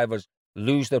co-drivers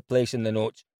lose their place in the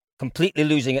notes, completely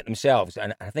losing it themselves.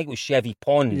 And I think it was Chevy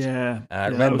Pons. I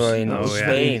remember in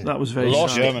Spain. That was very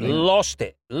lost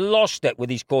it with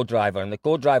his co-driver. And the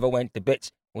co-driver went to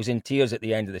bits, was in tears at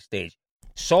the end of the stage.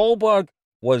 Solberg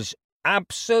was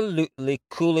absolutely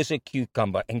cool as a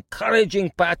cucumber,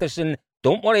 encouraging Patterson,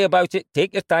 don't worry about it,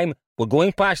 take your time. We're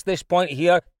going past this point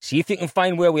here. See if you can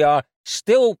find where we are.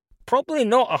 Still, probably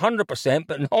not 100%,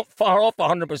 but not far off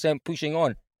 100% pushing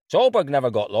on. Solberg never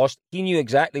got lost. He knew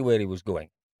exactly where he was going.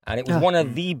 And it was one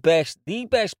of the best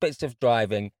bits of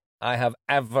driving I have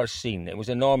ever seen. It was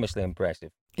enormously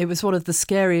impressive. It was one of the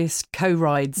scariest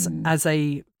co-rides as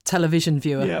a television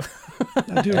viewer. Yeah,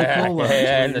 I do recall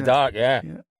that. In the dark, yeah.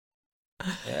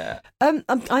 I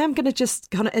am going to just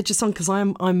kind of edge us on because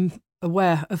I'm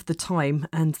aware of the time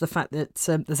and the fact that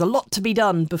there's a lot to be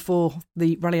done before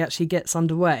the rally actually gets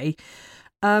underway.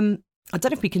 I don't know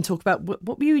if we can talk about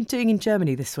what were you doing in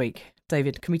Germany this week,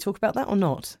 David? Can we talk about that or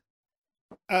not?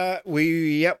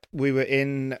 We were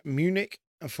in Munich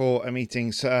for a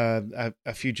meeting. So,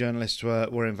 a few journalists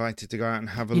were invited to go out and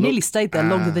have a look. You nearly stayed there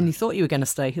longer than you thought you were going to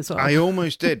stay as well. I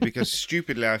almost did because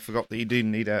stupidly I forgot that you do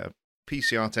need a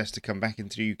PCR test to come back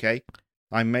into the UK.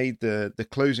 I made the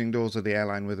closing doors of the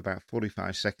airline with about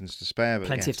 45 seconds to spare. But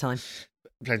Plenty of time.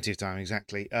 Plenty of time,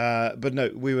 exactly. But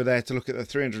no, we were there to look at the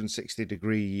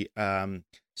 360-degree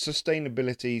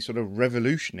sustainability sort of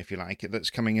revolution, if you like, that's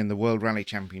coming in the World Rally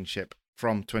Championship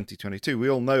from 2022. We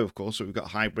all know, of course, that we've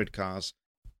got hybrid cars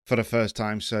for the first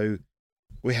time. So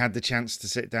we had the chance to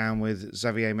sit down with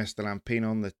Xavier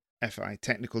Mestelan-Pinon, the FI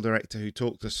technical director, who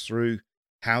talked us through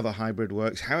how the hybrid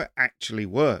works, how it actually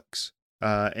works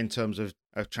in terms of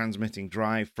transmitting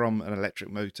drive from an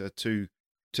electric motor to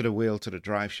the wheel, to the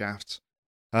drive shafts.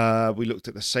 We looked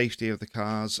at the safety of the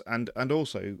cars, and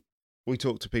also we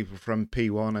talked to people from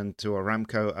P1 and to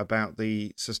Aramco about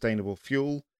the sustainable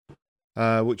fuel,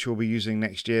 which we'll be using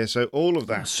next year. So all of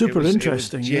that. Super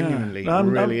interesting. Genuinely,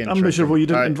 I'm really interesting. I'm miserable you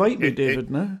didn't invite me,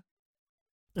 David, now.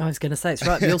 I was going to say, it's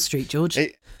right up your street, George.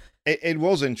 It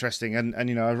was interesting,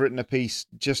 and I've written a piece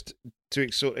just to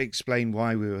sort of explain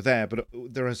why we were there, but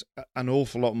there is an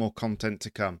awful lot more content to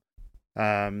come.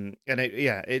 I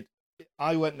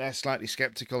went there slightly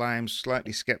skeptical. I am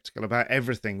slightly skeptical about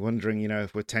everything, wondering,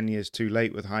 if we're 10 years too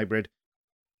late with hybrid.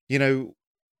 We're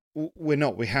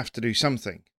not. We have to do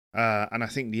something. And I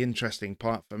think the interesting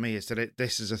part for me is that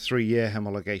this is a 3-year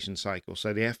homologation cycle,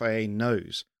 so the FIA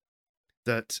knows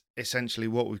that essentially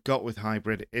what we've got with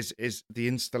hybrid is the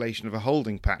installation of a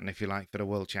holding pattern, if you like, for the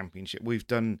World Championship. We've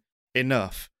done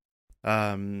enough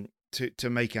to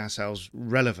make ourselves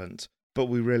relevant, but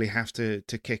we really have to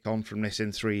kick on from this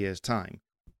in 3 years' time.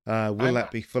 Will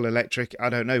that be full electric? I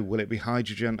don't know. Will it be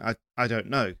hydrogen? I don't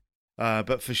know.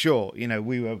 But for sure,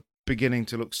 we were beginning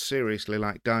to look seriously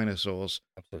like dinosaurs.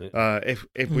 Absolutely.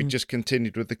 If we just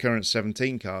continued with the current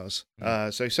 17 cars.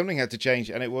 So something had to change,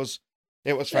 and it was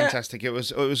fantastic. It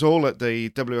was all at the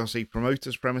WRC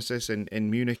promoters' premises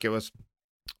in Munich. It was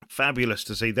fabulous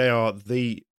to see. They are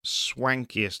the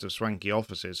swankiest of swanky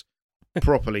offices.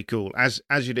 Properly cool, as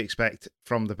you'd expect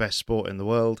from the best sport in the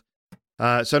world.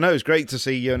 So no, it was great to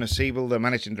see Jonas Siebel, the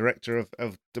managing director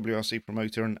of WRC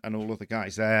Promoter, and all of the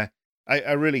guys there.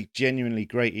 A really genuinely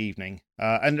great evening,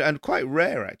 and quite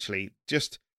rare actually,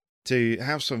 just to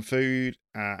have some food,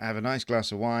 have a nice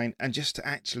glass of wine, and just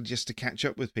to catch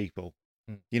up with people.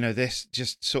 This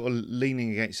just sort of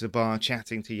leaning against the bar,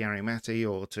 chatting to Jari Matti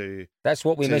or to... That's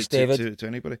what we missed, David. To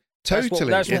anybody. Totally.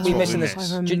 That's what we missed in this.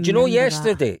 Do you know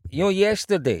yesterday?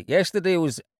 Yesterday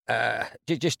was...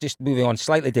 just moving on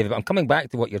slightly, David, but I'm coming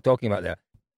back to what you're talking about there.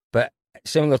 But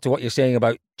similar to what you're saying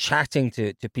about chatting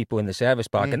to people in the service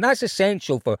park, and that's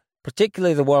essential for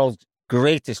particularly the world's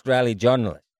greatest rally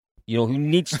journalist, who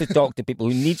needs to talk to people,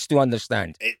 who needs to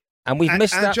understand. And we've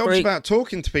missed that. Our job's about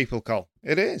talking to people, Cole.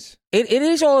 It is. It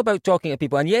is all about talking to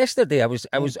people. And yesterday I was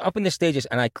up in the stages,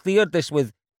 and I cleared this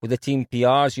with the team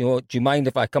PRs. Do you mind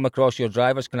if I come across your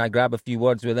drivers? Can I grab a few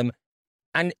words with them?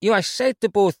 And I said to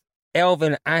both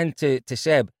Elvin and to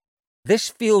Seb, this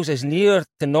feels as near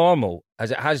to normal as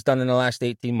it has done in the last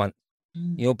 18 months.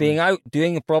 Being out,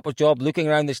 doing a proper job, looking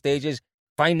around the stages,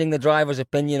 finding the driver's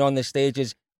opinion on the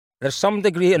stages. There's some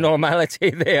degree of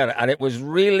normality there, and it was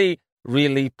really,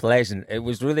 really pleasant. It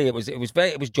was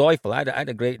joyful. I had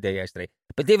a great day yesterday.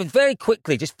 But David, very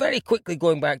quickly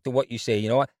going back to what you say,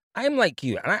 I'm like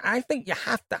you, and I think you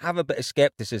have to have a bit of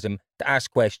skepticism to ask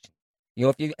questions.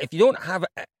 If you don't have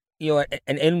an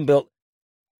inbuilt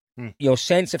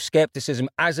sense of skepticism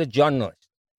as a journalist,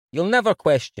 you'll never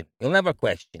question.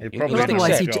 Otherwise,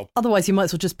 you might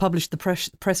as well just publish the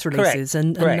press releases,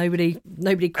 and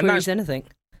nobody queries anything.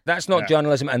 That's not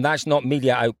journalism, and that's not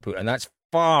media output, and that's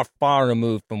far, far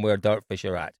removed from where Dirtfish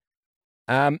are at.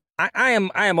 I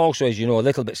am also, as you know, a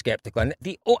little bit sceptical, and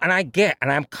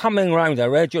I'm coming round. I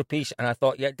read your piece, and I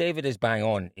thought, yeah, David is bang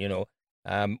on.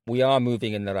 We are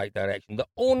moving in the right direction. The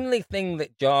only thing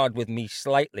that jarred with me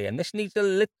slightly, and this needs a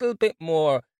little bit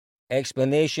more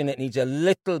explanation, it needs a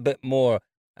little bit more,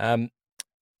 buy-in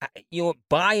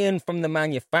from the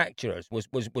manufacturers,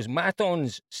 was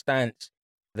Maton's stance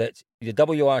that the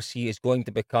WRC is going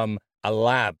to become a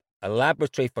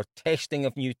laboratory for testing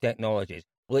of new technologies.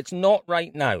 Well, it's not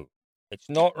right now. It's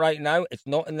not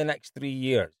in the next 3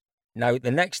 years. Now,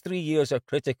 the next 3 years are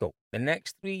critical.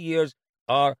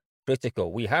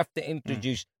 We have to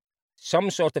introduce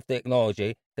some sort of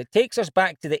technology that takes us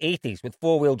back to the 80s with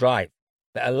four-wheel drive,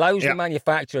 that allows the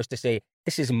manufacturers to say,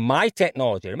 this is my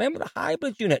technology. Remember, the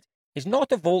hybrid unit is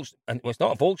not it's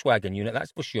not a Volkswagen unit,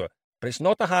 that's for sure, but it's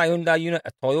not a Hyundai unit,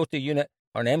 a Toyota unit,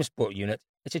 or an M-Sport unit.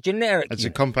 It's a generic unit. It's a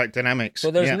compact dynamics.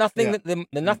 So there's nothing that the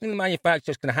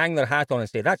manufacturers can hang their hat on and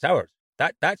say, that's ours.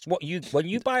 That's what when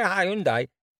you buy a Hyundai,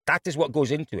 that is what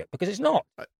goes into it, because it's not.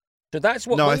 So that's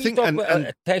what, when you talk about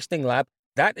a testing lab,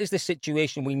 that is the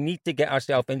situation we need to get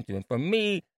ourselves into. And for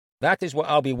me, that is what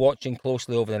I'll be watching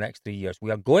closely over the next 3 years.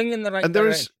 We are going in the right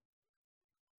direction.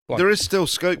 There is still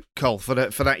scope, Cole, for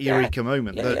that eureka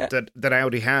moment that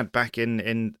Audi had back in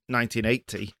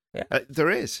 1980. Yeah. There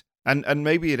is. And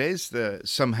maybe it is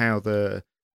somehow the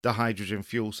hydrogen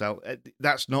fuel cell.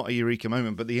 That's not a eureka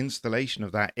moment, but the installation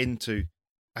of that into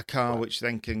a car which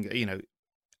then can,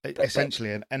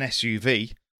 essentially an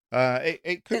SUV,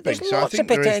 it could be. There's lots of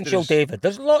potential, David.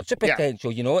 There's lots of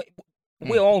potential.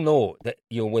 We all know that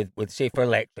with say for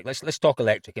electric. Let's talk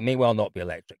electric. It may well not be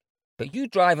electric, but you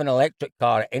drive an electric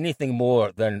car at anything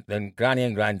more than Granny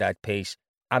and Grandad pace,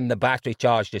 and the battery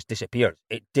charge just disappears.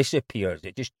 It disappears.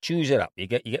 It just chews it up. You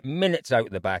get minutes out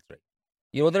of the battery.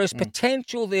 There is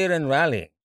potential there in rallying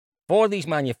for these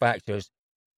manufacturers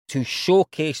to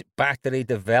showcase battery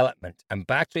development and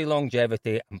battery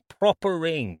longevity and proper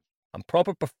range and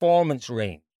proper performance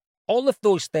range. All of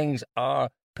those things are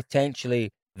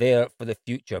potentially there for the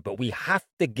future, but we have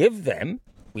to give them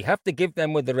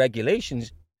with the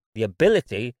regulations the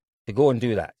ability to go and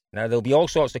do that. Now, there'll be all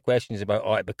sorts of questions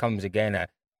about, it becomes again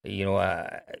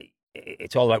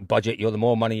it's all about budget. The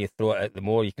more money you throw at it, the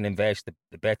more you can invest,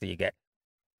 the better you get.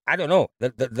 I don't know.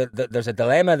 There's a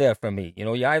dilemma there for me.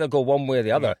 You either go one way or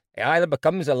the other. It either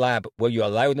becomes a lab where you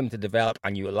allow them to develop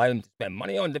and you allow them to spend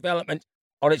money on development,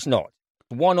 or it's not.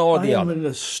 One or the other.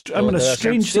 I'm in a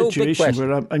strange situation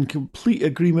where I'm in complete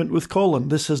agreement with Colin.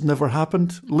 This has never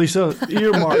happened. Lisa,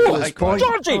 earmark this point.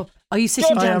 Georgie! Are you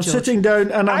sitting down, I am George? sitting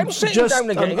down, and I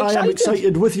am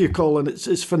excited with you, Colin.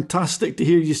 It's fantastic to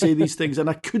hear you say these things, and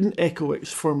I couldn't echo it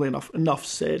firmly enough. Enough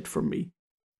said from me.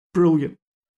 Brilliant.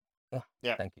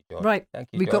 Yeah. Thank you, George. Right. Thank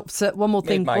you, We've George. got one more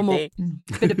thing, one more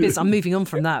bit of business. I'm moving on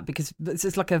from that because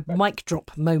it's like a mic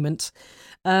drop moment.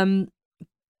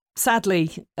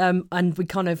 Sadly, and we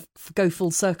kind of go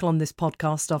full circle on this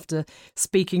podcast after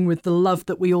speaking with the love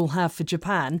that we all have for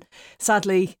Japan.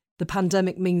 Sadly, the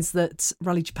pandemic means that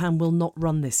Rally Japan will not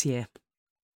run this year.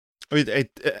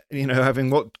 Having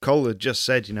what Cole had just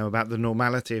said, about the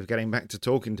normality of getting back to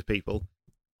talking to people,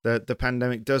 the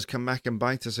pandemic does come back and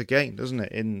bite us again, doesn't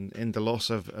it? In the loss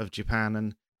of Japan,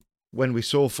 and when we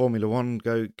saw Formula One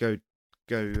go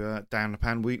down the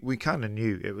pan, we kind of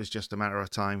knew it was just a matter of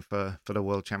time for the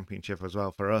World Championship as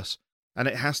well for us, and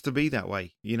it has to be that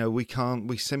way.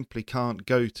 We simply can't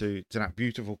go to that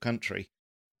beautiful country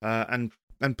and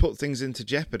put things into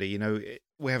jeopardy.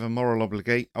 We have a moral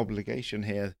obligation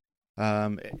here.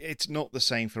 It's not the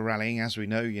same for rallying, as we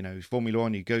know. Formula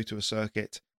One, you go to a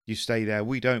circuit, you stay there.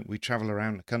 We don't. We travel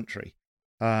around the country,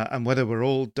 and whether we're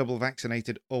all double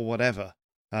vaccinated or whatever,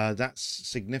 that's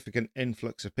significant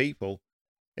influx of people.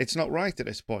 It's not right at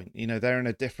this point. They're in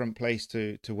a different place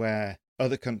to where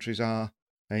other countries are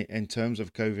in terms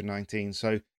of COVID-19.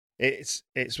 So it's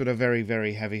with a very,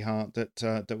 very heavy heart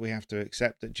that we have to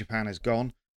accept that Japan is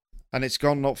gone, and it's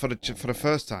gone not for the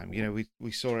first time.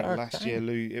 We saw it last year,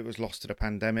 Lou. It was lost to the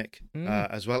pandemic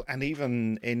as well, and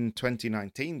even in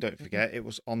 2019. Don't forget, it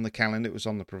was on the calendar. It was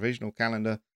on the provisional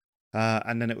calendar,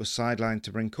 and then it was sidelined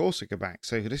to bring Corsica back.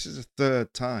 So this is the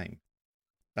third time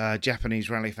Japanese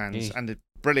rally fans and the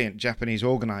brilliant Japanese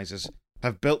organisers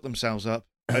have built themselves up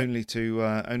only to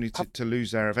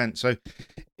lose their event. So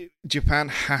Japan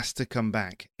has to come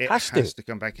back. It has to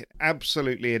come back.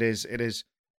 Absolutely, it is. It is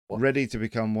ready to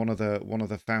become one of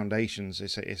the foundations,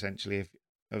 essentially,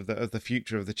 of the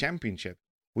future of the championship.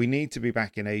 We need to be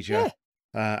back in Asia,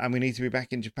 and we need to be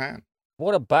back in Japan.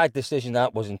 What a bad decision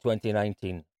that was in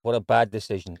 2019. What a bad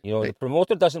decision. The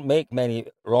promoter doesn't make many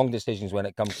wrong decisions when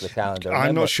it comes to the calendar.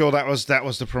 I'm not sure that was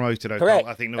the promoter, though. Correct.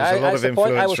 I think there was a lot of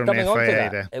influence from the FAA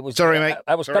there. Sorry, mate.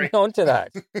 I was coming on to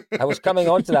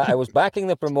that. I was backing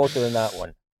the promoter in that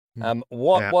one.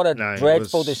 What a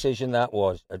dreadful decision that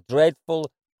was. A dreadful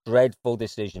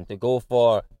decision to go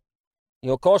for.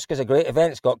 Corsica's a great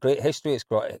event. It's got great history. It's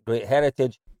got great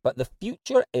heritage. But the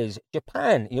future is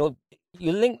Japan.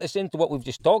 You link this into what we've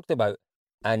just talked about,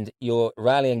 and your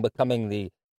rallying becoming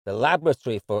the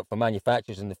laboratory for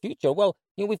manufacturers in the future. Well,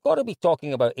 we've got to be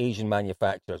talking about Asian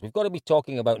manufacturers. We've got to be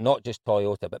talking about not just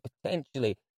Toyota, but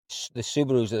potentially the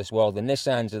Subarus of this world, the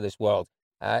Nissans of this world.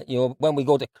 When we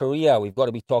go to Korea, we've got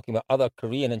to be talking about other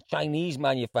Korean and Chinese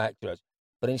manufacturers.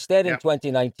 But instead, in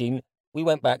 2019, we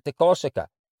went back to Corsica.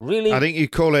 Really, I think you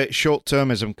call it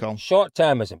short-termism, Colin.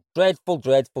 Short-termism. Dreadful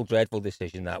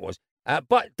decision that was.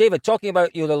 But, David, talking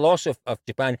about the loss of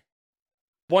Japan,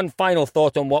 one final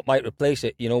thought on what might replace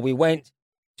it. We went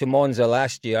to Monza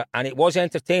last year, and it was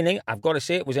entertaining. I've got to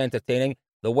say it was entertaining.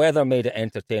 The weather made it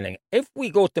entertaining. If we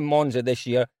go to Monza this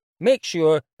year, make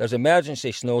sure there's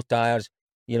emergency snow tyres.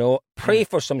 Pray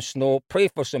for some snow, pray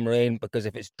for some rain, because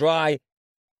if it's dry,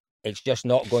 it's just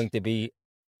not going to be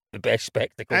the best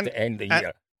spectacle to end the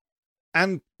year.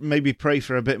 And maybe pray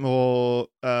for a bit more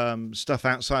stuff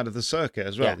outside of the circuit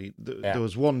as well. There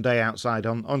was one day outside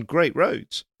on great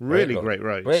roads, really great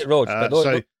roads. Great roads.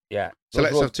 So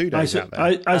let's have 2 days out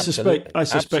there. I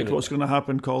suspect what's going to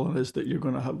happen, Colin, is that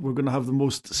we're going to have the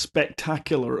most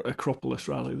spectacular Acropolis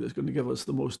Rally that's going to give us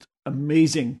the most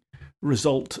amazing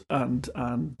result and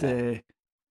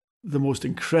the most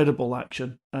incredible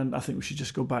action, and I think we should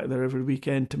just go back there every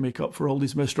weekend to make up for all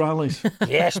these missed rallies.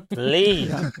 Yes,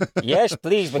 please. Yes,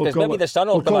 please, because maybe the sun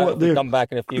will come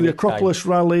back in a few weeks. The Acropolis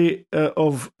Rally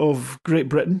of Great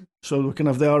Britain, so we can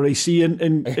have the RAC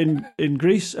in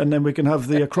Greece, and then we can have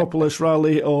the Acropolis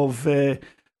Rally of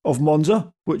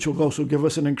Monza, which will also give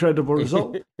us an incredible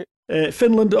result.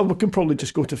 Finland, we can probably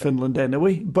just go to Finland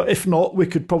anyway, but if not, we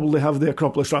could probably have the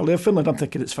Acropolis Rally of Finland. I'm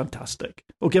thinking it's fantastic.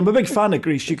 Okay, I'm a big fan of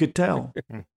Greece, you could tell.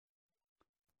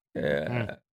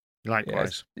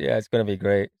 Likewise. Yeah, it's going to be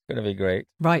great. It's going to be great.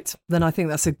 Right, then I think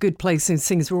that's a good place,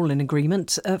 since we're all in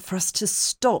agreement, for us to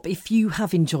stop. If you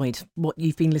have enjoyed what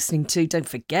you've been listening to, don't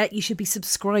forget you should be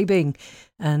subscribing,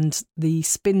 and the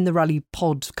Spin the Rally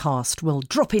podcast will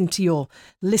drop into your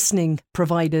listening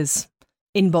provider's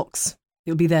inbox.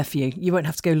 It'll be there for you. You won't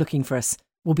have to go looking for us.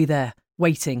 We'll be there,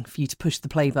 waiting for you to push the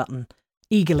play button.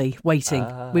 Eagerly waiting.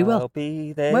 We will.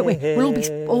 Be there. Won't we? We'll all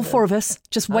be, all four of us,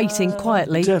 just waiting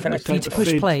quietly for you to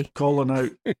push play. Calling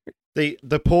out.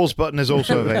 The pause button is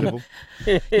also available.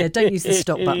 Yeah, don't use the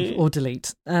stop button or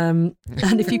delete. And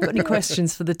if you've got any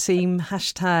questions for the team,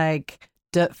 hashtag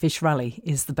Dirtfish Rally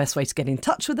is the best way to get in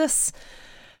touch with us.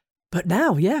 But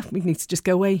now, yeah, we need to just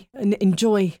go away and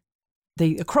enjoy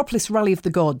the Acropolis Rally of the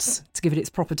Gods, to give it its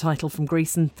proper title, from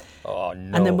Greece, and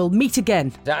then we'll meet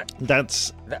again.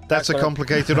 That's a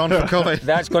complicated one for Colin.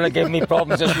 That's going to give me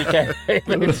problems this weekend.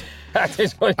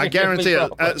 I guarantee it.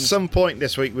 At some point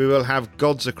this week, we will have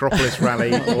God's Acropolis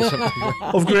Rally or something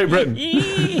of Great Britain.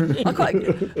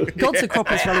 God's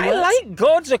Acropolis Rally. I like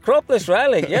God's Acropolis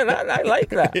Rally. Yeah, I like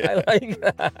that. I like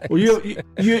that. Well,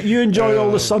 you enjoy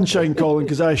all the sunshine, Colin,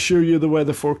 because I assure you the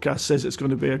weather forecast says it's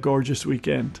going to be a gorgeous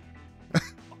weekend.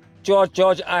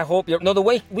 George, I hope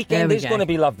the weekend is going to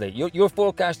be lovely. Your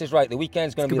forecast is right. The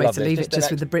weekend's going to be lovely. To leave it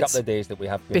just with the Brits couple of days that we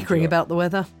have bickering about the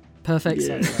weather. Perfect.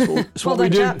 Yeah, it's what we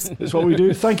do. It's what we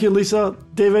do. Thank you, Lisa,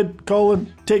 David,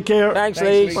 Colin. Take care. Thanks,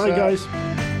 Lisa. Bye, guys.